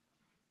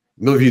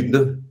 Ну,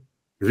 видно.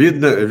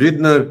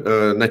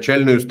 Видно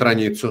начальную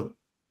страницу.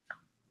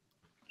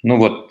 Ну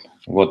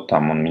вот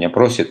там он меня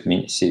просит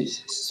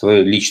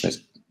свою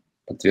личность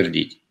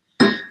подтвердить.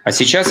 А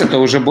сейчас это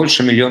уже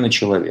больше 1 миллиона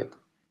человек.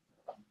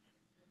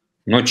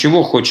 Но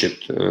чего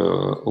хочет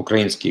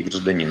украинский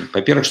гражданин?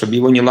 Во-первых, чтобы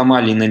его не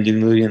ломали и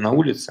не на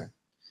улице.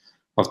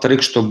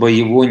 Во-вторых, чтобы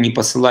его не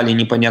посылали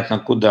непонятно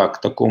куда,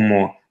 к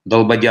такому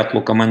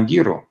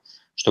долбодятлу-командиру,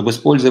 чтобы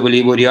использовали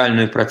его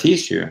реальную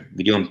профессию,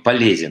 где он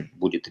полезен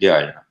будет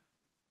реально.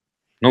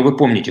 Ну, вы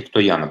помните, кто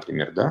я,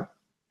 например, да?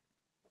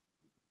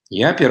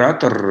 Я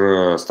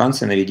оператор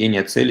станции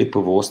наведения цели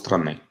ПВО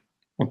страны.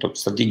 ну, тот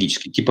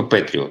стратегический, типа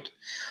Патриот.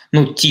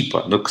 Ну,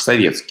 типа, но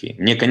советский.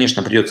 Мне,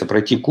 конечно, придется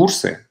пройти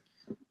курсы,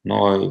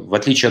 но в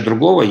отличие от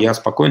другого я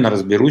спокойно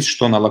разберусь,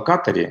 что на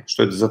локаторе,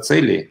 что это за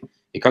цели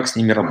и как с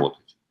ними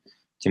работать.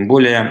 Тем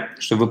более,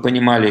 чтобы вы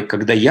понимали,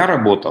 когда я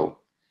работал,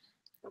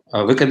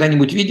 вы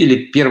когда-нибудь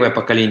видели первое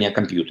поколение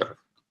компьютеров?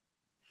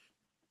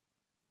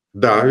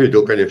 Да,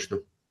 видел, конечно.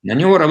 На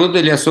него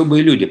работали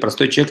особые люди,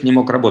 простой человек не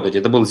мог работать.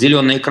 Это был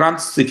зеленый экран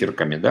с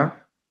циферками,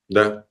 да?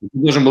 Да. Ты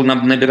должен был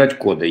набирать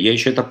коды. Я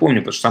еще это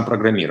помню, потому что сам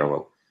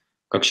программировал.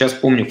 Как сейчас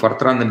помню,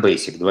 Fortran и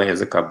Basic, два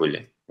языка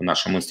были в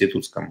нашем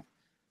институтском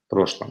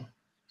прошлом.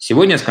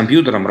 Сегодня с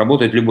компьютером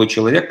работает любой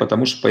человек,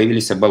 потому что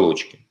появились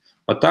оболочки.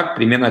 Вот так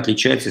примерно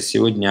отличается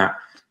сегодня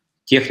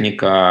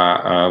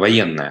техника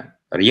военная.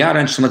 Я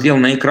раньше смотрел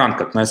на экран,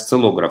 как на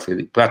осциллограф,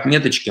 и по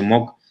отметочке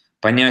мог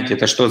понять,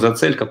 это что за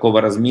цель,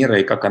 какого размера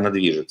и как она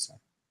движется.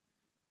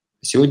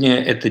 Сегодня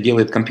это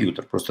делает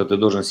компьютер. Просто ты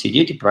должен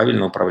сидеть и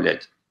правильно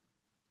управлять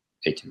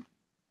этим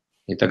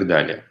и так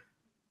далее.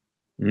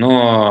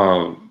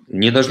 Но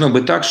не должно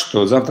быть так,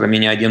 что завтра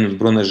меня оденут в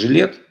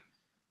бронежилет,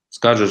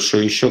 скажут, что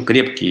еще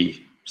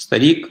крепкий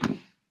старик,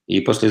 и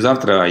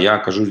послезавтра я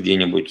окажусь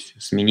где-нибудь,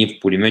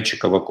 сменив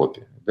пулеметчика в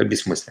окопе. Это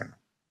бессмысленно.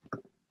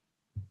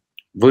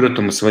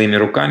 Вырытым своими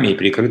руками и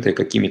прикрытый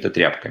какими-то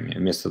тряпками,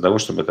 вместо того,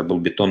 чтобы это был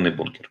бетонный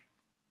бункер.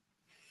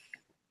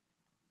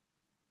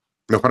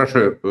 Ну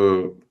хорошо.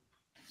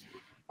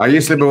 А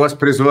если бы вас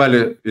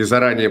призвали и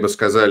заранее бы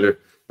сказали,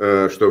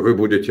 что вы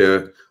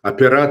будете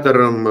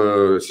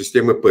оператором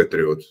системы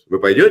Patriot, вы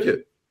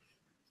пойдете?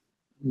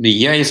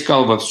 Я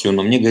искал вовсю,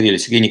 но мне говорили: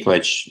 Сергей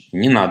Николаевич,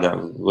 не надо,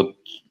 вот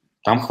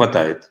там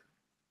хватает.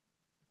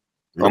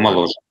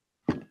 Помоложе.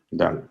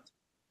 Да.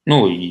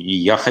 Ну,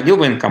 я ходил в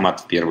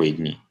военкомат в первые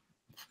дни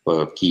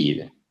в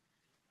Киеве.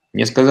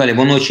 Мне сказали: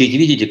 вон очередь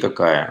видите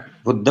какая?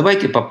 Вот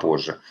давайте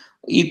попозже.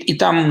 И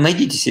там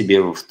найдите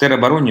себе в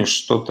теробороне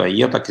что-то.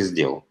 Я так и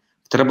сделал.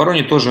 В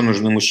теробороне тоже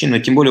нужны мужчины,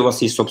 тем более у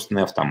вас есть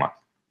собственный автомат.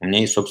 У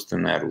меня есть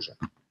собственное оружие.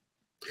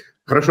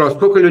 Хорошо, а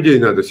сколько людей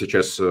надо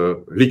сейчас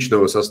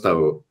личного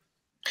состава?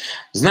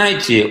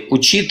 Знаете,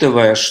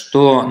 учитывая,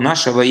 что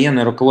наше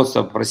военное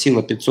руководство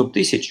попросило 500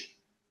 тысяч,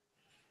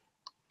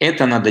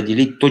 это надо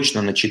делить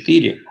точно на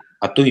 4,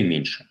 а то и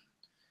меньше.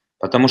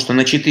 Потому что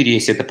на 4,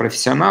 если это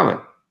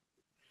профессионалы,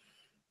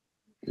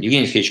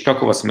 Евгений Сергеевич,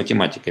 как у вас с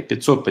математикой?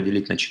 500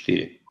 поделить на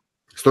 4?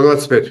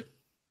 125.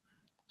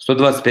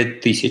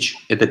 125 тысяч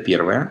 – это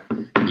первое.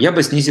 Я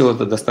бы снизил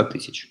это до 100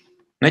 тысяч.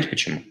 Знаете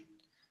почему?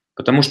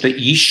 Потому что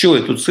еще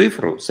эту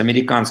цифру с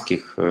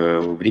американских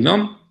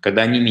времен,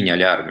 когда они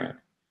меняли армию,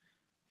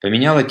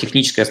 поменяло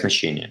техническое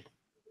оснащение.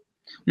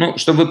 Ну,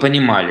 чтобы вы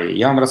понимали,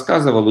 я вам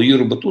рассказывал, у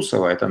Юры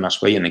Батусова, это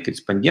наш военный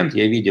корреспондент,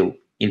 я видел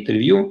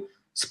интервью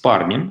с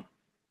парнем,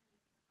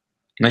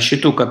 на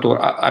счету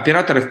которого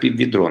операторов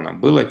дрона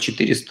было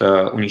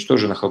 400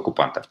 уничтоженных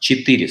оккупантов.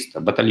 400,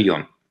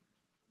 батальон.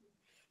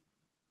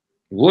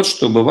 Вот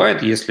что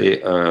бывает,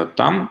 если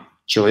там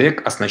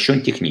человек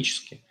оснащен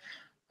технически.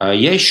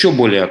 Я еще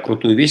более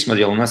крутую вещь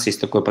смотрел. У нас есть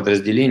такое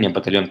подразделение,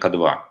 батальон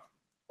К2.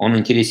 Он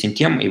интересен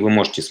тем, и вы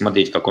можете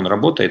смотреть, как он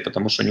работает,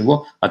 потому что у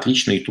него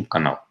отличный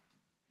YouTube-канал.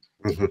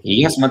 И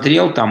я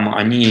смотрел, там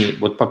они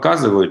вот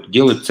показывают,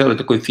 делают целый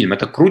такой фильм.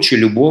 Это круче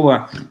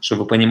любого,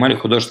 чтобы вы понимали,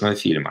 художественного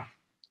фильма.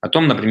 О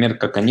том, например,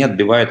 как они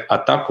отбивают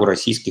атаку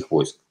российских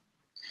войск.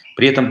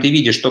 При этом ты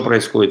видишь, что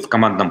происходит в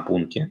командном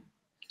пункте.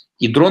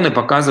 И дроны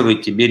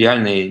показывают тебе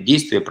реальные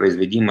действия,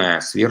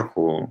 производимые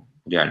сверху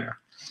реально.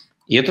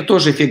 И это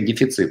тоже эффект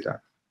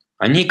дефицита.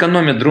 Они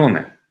экономят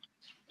дроны.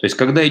 То есть,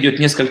 когда идет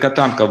несколько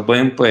танков,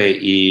 БМП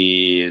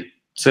и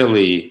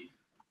целый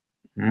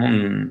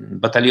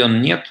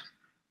батальон нет,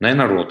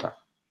 наверное, рота.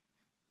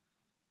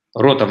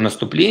 Рота в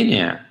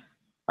наступление,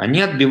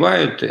 они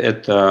отбивают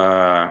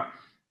это,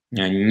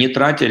 не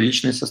тратя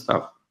личный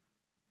состав.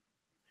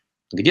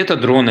 Где-то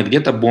дроны,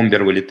 где-то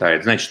бомбер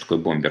вылетает. Знаете, что такое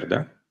бомбер,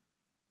 да?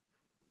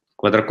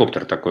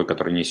 Квадрокоптер такой,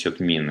 который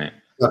несет мины.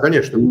 Да,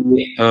 конечно.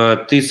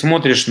 Ты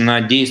смотришь на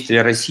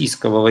действия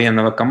российского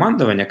военного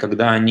командования,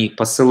 когда они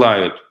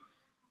посылают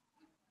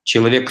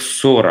человек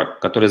 40,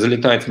 которые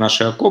залетают в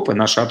наши окопы,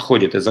 наши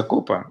отходят из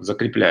окопа,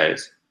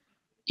 закрепляясь,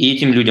 и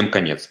этим людям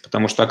конец.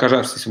 Потому что,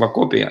 оказавшись в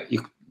окопе,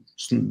 их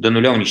до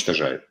нуля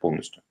уничтожают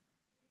полностью,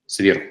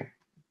 сверху.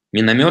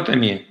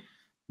 Минометами,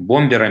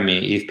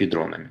 бомберами и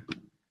FP-дронами.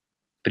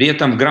 При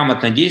этом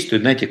грамотно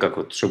действуют, знаете, как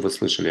вот, чтобы вы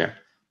слышали,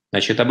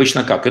 значит,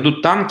 обычно как?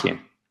 Идут танки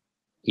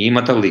и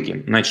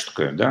мотолыги. Значит,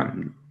 такое, да?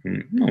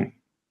 Ну,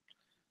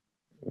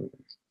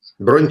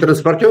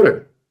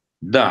 бронетранспортеры?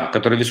 Да,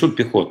 которые везут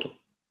пехоту.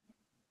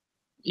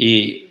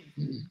 И,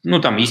 ну,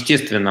 там,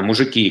 естественно,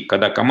 мужики,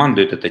 когда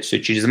командуют это все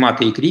через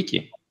маты и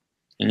крики,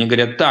 они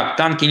говорят: так,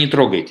 танки не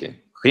трогайте,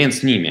 хрен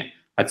с ними,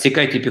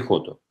 отсекайте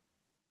пехоту.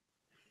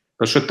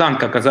 Потому что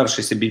танк,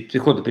 оказавшийся без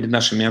пехоты перед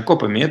нашими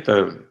окопами,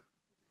 это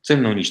цель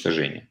на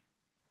уничтожение.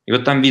 И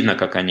вот там видно,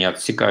 как они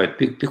отсекают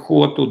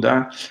пехоту,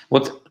 да.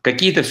 Вот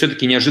какие-то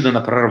все-таки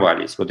неожиданно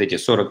прорвались, вот эти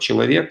 40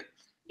 человек,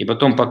 и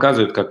потом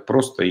показывают, как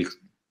просто их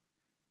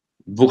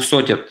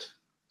 200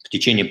 в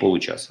течение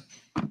получаса.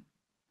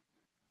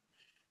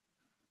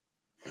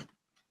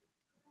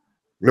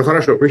 Ну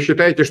хорошо, вы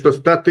считаете, что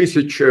 100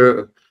 тысяч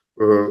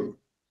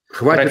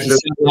хватит?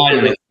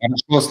 Профессиональных,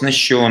 хорошо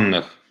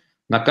оснащенных,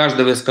 на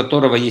каждого из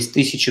которого есть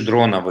 1000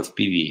 дронов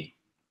FPV.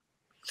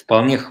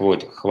 Вполне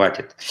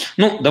хватит.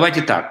 Ну,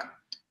 давайте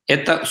так.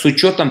 Это с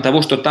учетом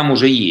того, что там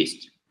уже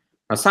есть.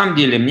 На самом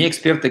деле, мне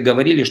эксперты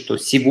говорили, что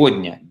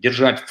сегодня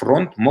держать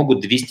фронт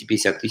могут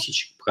 250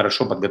 тысяч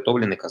хорошо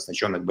подготовленных,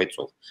 оснащенных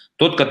бойцов.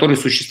 Тот, который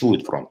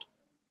существует фронт.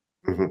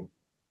 Угу.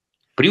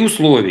 При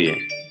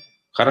условии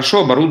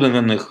хорошо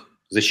оборудованных,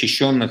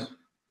 защищенных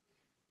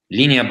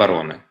линий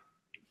обороны,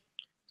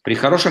 при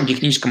хорошем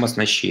техническом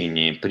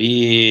оснащении,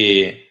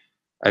 при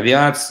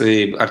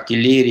авиации,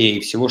 артиллерии и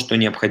всего, что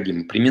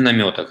необходимо, при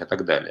минометах и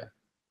так далее.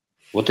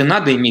 Вот и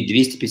надо иметь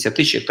 250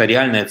 тысяч, это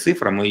реальная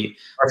цифра, мы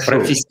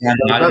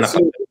профессионально...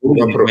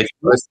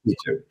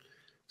 Простите.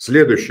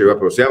 Следующий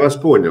вопрос. Я вас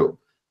понял.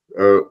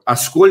 А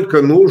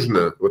сколько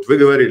нужно, вот вы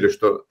говорили,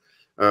 что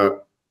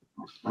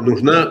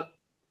нужна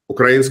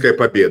украинская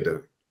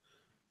победа,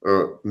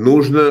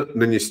 нужно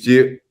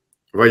нанести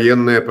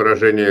военное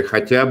поражение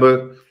хотя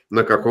бы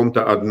на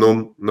каком-то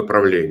одном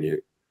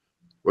направлении.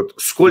 Вот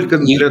сколько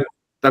для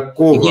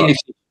такого...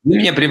 Вы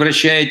меня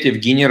превращаете в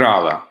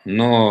генерала,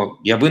 но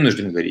я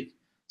вынужден говорить.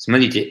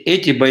 Смотрите,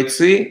 эти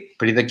бойцы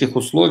при таких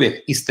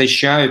условиях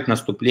истощают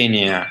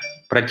наступление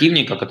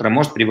противника, которое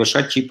может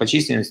превышать по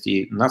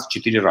численности нас в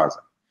 4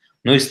 раза.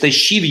 Но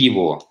истощив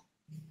его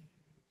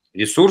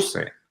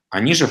ресурсы,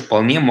 они же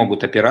вполне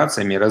могут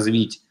операциями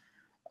развить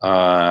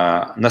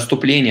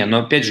наступление. Но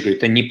опять же говорю,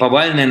 это не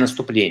повальное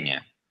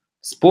наступление.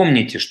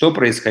 Вспомните, что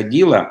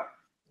происходило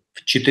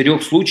в 4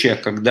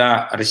 случаях,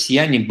 когда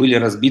россияне были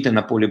разбиты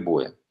на поле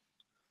боя.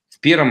 В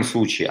первом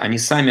случае они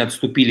сами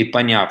отступили,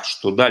 поняв,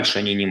 что дальше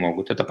они не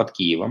могут, это под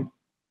Киевом.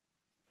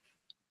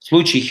 В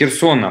случае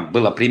Херсона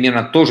было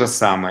примерно то же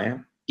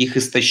самое, их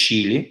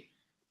истощили,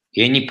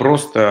 и они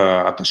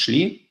просто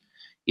отошли,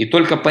 и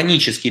только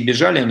панически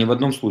бежали они в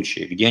одном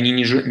случае, где они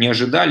не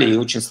ожидали и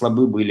очень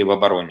слабы были в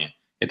обороне.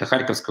 Это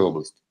Харьковская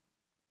область.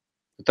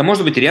 Это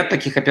может быть ряд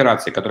таких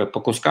операций, которые по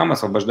кускам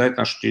освобождают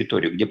нашу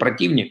территорию, где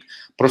противник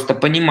просто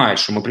понимает,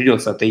 что ему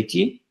придется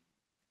отойти,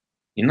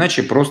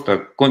 иначе просто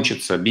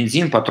кончится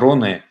бензин,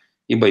 патроны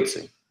и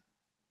бойцы.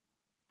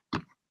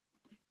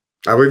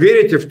 А вы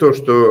верите в то,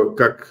 что,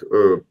 как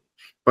в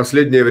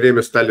последнее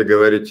время стали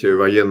говорить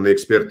военные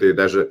эксперты и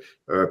даже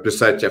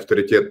писать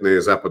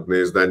авторитетные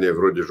западные издания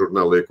вроде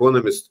журнала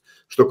 «Экономист»,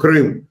 что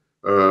Крым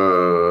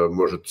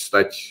может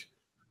стать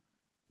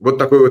вот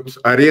такой вот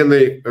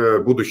ареной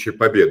будущей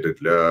победы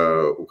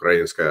для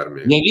украинской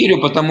армии? Я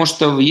верю, потому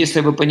что, если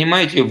вы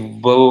понимаете,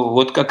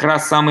 вот как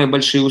раз самые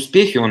большие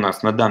успехи у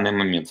нас на данный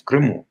момент в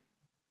Крыму.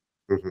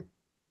 Угу.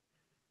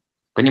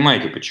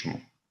 Понимаете почему?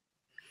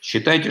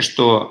 Считайте,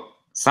 что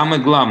самый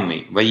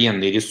главный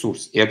военный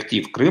ресурс и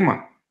актив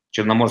Крыма,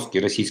 Черноморский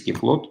российский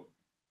флот,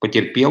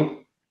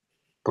 потерпел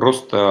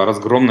просто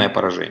разгромное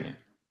поражение.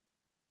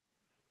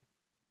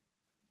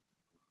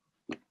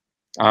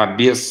 А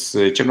без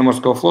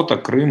Черноморского флота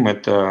Крым –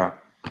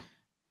 это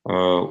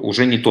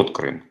уже не тот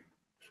Крым.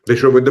 Да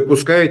что, вы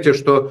допускаете,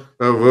 что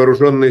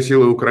вооруженные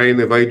силы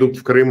Украины войдут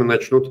в Крым и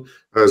начнут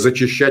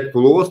зачищать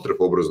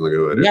полуостров, образно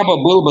говоря? Я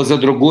был бы за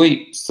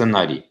другой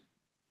сценарий.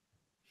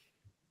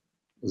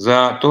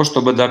 За то,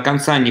 чтобы до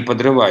конца не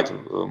подрывать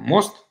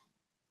мост,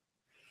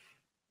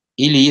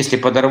 или если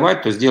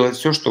подорвать, то сделать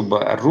все, чтобы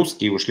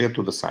русские ушли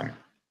оттуда сами.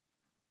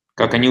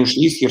 Как они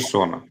ушли из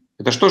Херсона.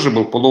 Это что же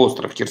был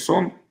полуостров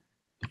Херсон?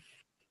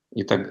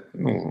 И так,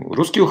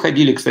 русские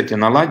уходили, кстати,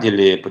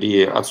 наладили,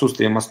 при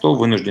отсутствии мостов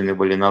вынуждены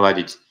были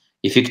наладить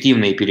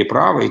эффективные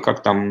переправы, и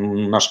как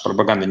там наша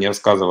пропаганда не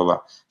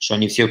рассказывала, что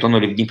они все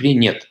утонули в Днепре,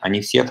 нет,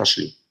 они все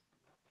отошли.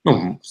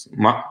 В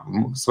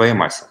своей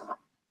массе.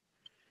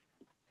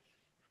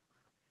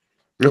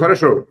 Ну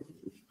хорошо.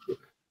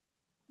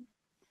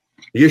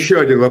 Еще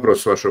один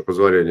вопрос, с вашего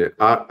позволения.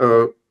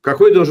 А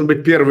какой должен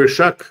быть первый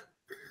шаг,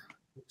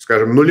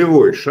 скажем,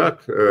 нулевой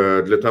шаг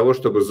для того,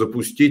 чтобы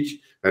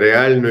запустить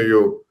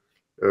реальную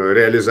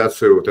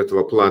реализацию вот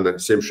этого плана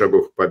 7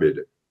 шагов к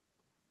победе?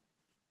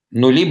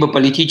 Либо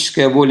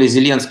политическая воля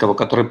Зеленского,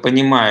 который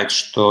понимает,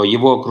 что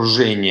его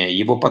окружение,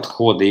 его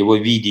подходы, его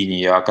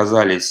видения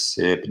оказались,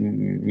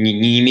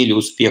 не имели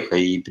успеха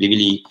и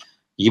привели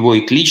его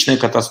и к личной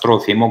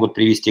катастрофе, и могут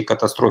привести к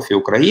катастрофе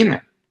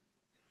Украины,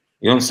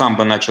 и он сам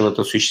бы начал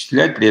это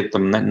осуществлять, при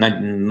этом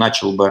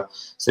начал бы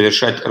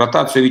совершать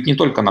ротацию, ведь не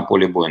только на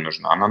поле боя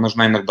нужна, она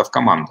нужна иногда в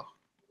командах.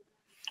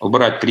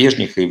 Убрать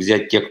прежних и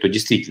взять тех, кто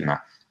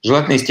действительно...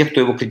 Желательно из тех,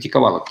 кто его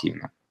критиковал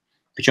активно.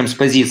 Причем с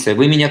позиции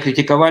 «вы меня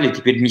критиковали,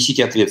 теперь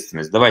несите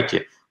ответственность».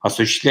 Давайте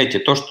осуществляйте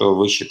то, что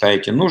вы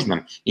считаете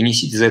нужным, и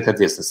несите за это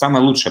ответственность.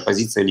 Самая лучшая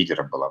позиция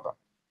лидера была бы.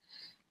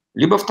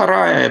 Либо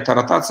вторая – это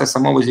ротация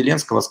самого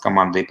Зеленского с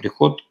командой и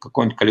приход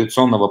какого-нибудь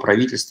коалиционного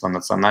правительства,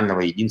 национального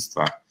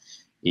единства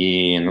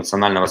и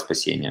национального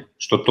спасения.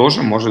 Что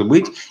тоже может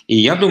быть. И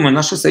я думаю,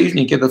 наши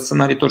союзники этот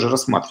сценарий тоже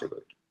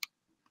рассматривают.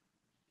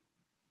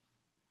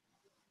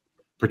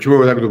 Почему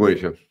вы так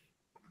думаете?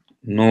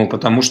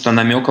 Потому что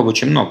намеков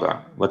очень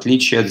много. В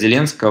отличие от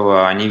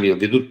Зеленского, они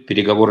ведут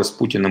переговоры с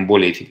Путиным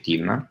более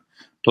эффективно.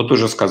 Тот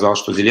уже сказал,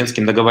 что с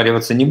Зеленским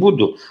договариваться не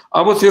буду,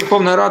 а вот с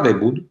Верховной Радой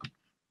буду.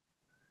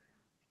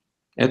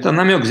 Это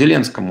намек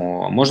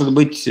Зеленскому. Может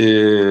быть,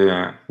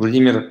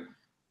 Владимир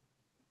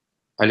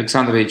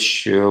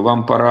Александрович,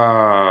 вам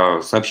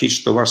пора сообщить,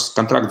 что ваш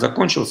контракт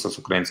закончился с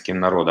украинским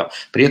народом.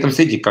 При этом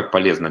смотрите, как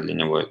полезно для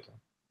него это.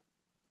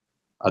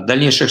 От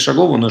дальнейших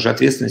шагов он уже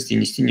ответственности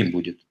нести не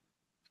будет.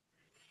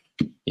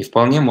 И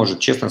вполне может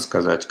честно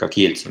сказать, как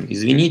Ельцин: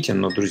 извините,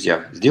 но,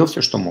 друзья, сделал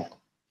все, что мог.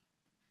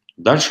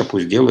 Дальше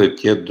пусть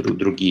делают те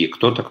другие,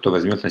 кто-то, кто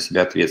возьмет на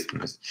себя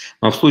ответственность.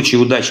 Но в случае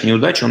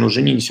удач-неудач он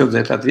уже не несет за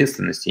это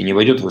ответственности и не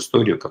войдет в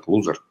историю как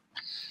лузер,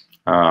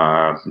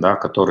 да,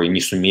 который не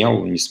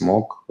сумел, не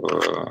смог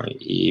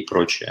и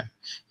прочее.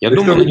 Я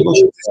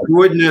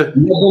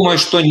думаю,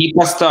 что не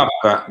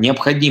поставка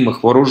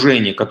необходимых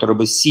вооружений, которые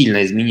бы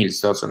сильно изменили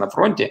ситуацию на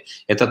фронте,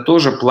 это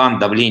тоже план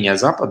давления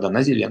Запада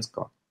на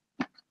Зеленского.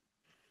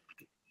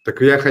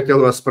 Так я хотел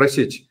вас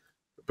спросить,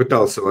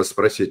 пытался вас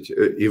спросить,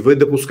 и вы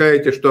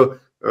допускаете, что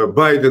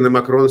Байден и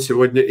Макрон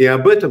сегодня и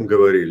об этом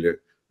говорили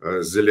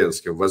с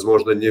Зеленским?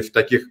 Возможно, не в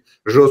таких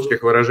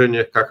жестких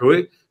выражениях, как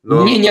вы,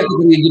 но... Мне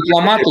некоторые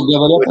дипломаты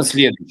говорят о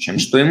следующем,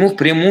 что ему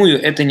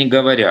впрямую это не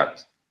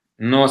говорят,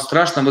 но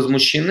страшно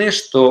возмущены,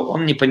 что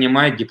он не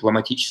понимает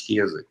дипломатический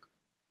язык.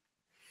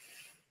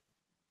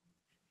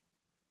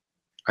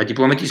 А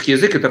дипломатический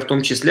язык — это в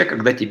том числе,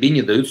 когда тебе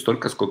не дают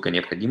столько, сколько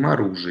необходимо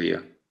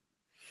оружия.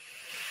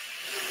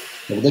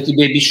 Когда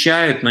тебе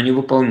обещают, но не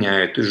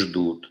выполняют и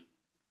ждут.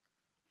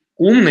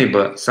 Умный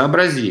бы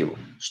сообразил,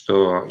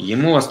 что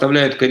ему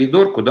оставляют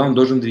коридор, куда он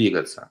должен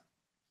двигаться.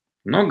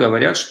 Но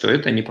говорят, что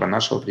это не про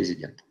нашего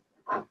президента.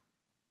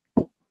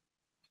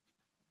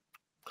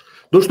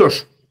 Ну что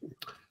ж,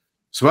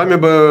 с вами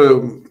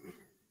бы,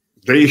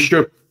 да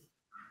еще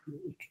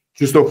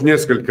часов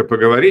несколько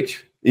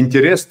поговорить.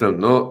 Интересно,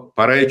 но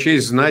пора и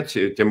честь знать,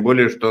 тем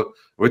более, что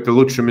вы-то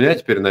лучше меня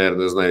теперь,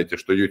 наверное, знаете,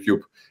 что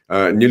YouTube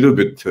не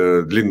любит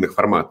длинных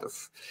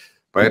форматов.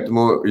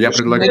 Поэтому я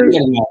предлагаю...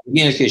 Наверное,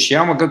 Евгений Алексеевич,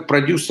 я вам как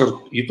продюсер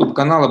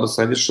YouTube-канала бы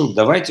совершил,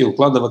 давайте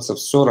укладываться в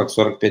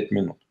 40-45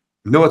 минут.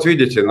 Ну вот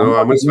видите,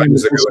 а мы с вами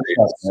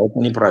заговорили. Это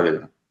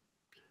неправильно.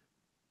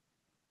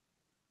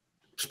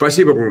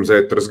 Спасибо вам за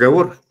этот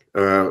разговор.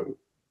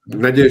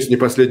 Надеюсь, не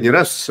последний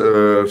раз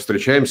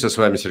встречаемся с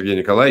вами, Сергей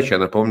Николаевич. Я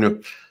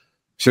напомню,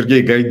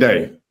 Сергей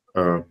Гайдай,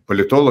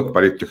 политолог,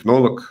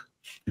 политтехнолог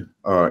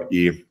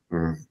и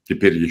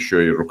теперь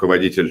еще и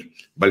руководитель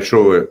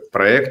большого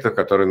проекта,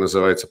 который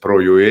называется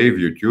Pro.ua в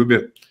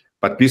YouTube.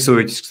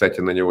 Подписывайтесь,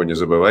 кстати, на него не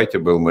забывайте,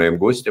 был моим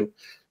гостем.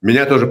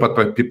 Меня тоже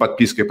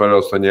подпиской,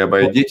 пожалуйста, не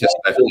обойдите.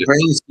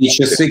 Украинские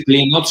часы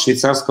клейнот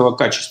швейцарского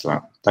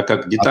качества, так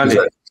как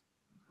детали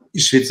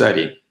из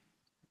Швейцарии.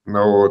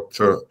 Ну вот,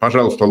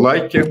 пожалуйста,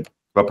 лайки,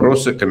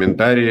 вопросы,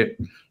 комментарии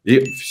и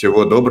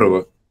всего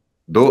доброго.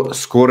 До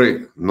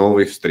скорой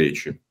новой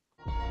встречи.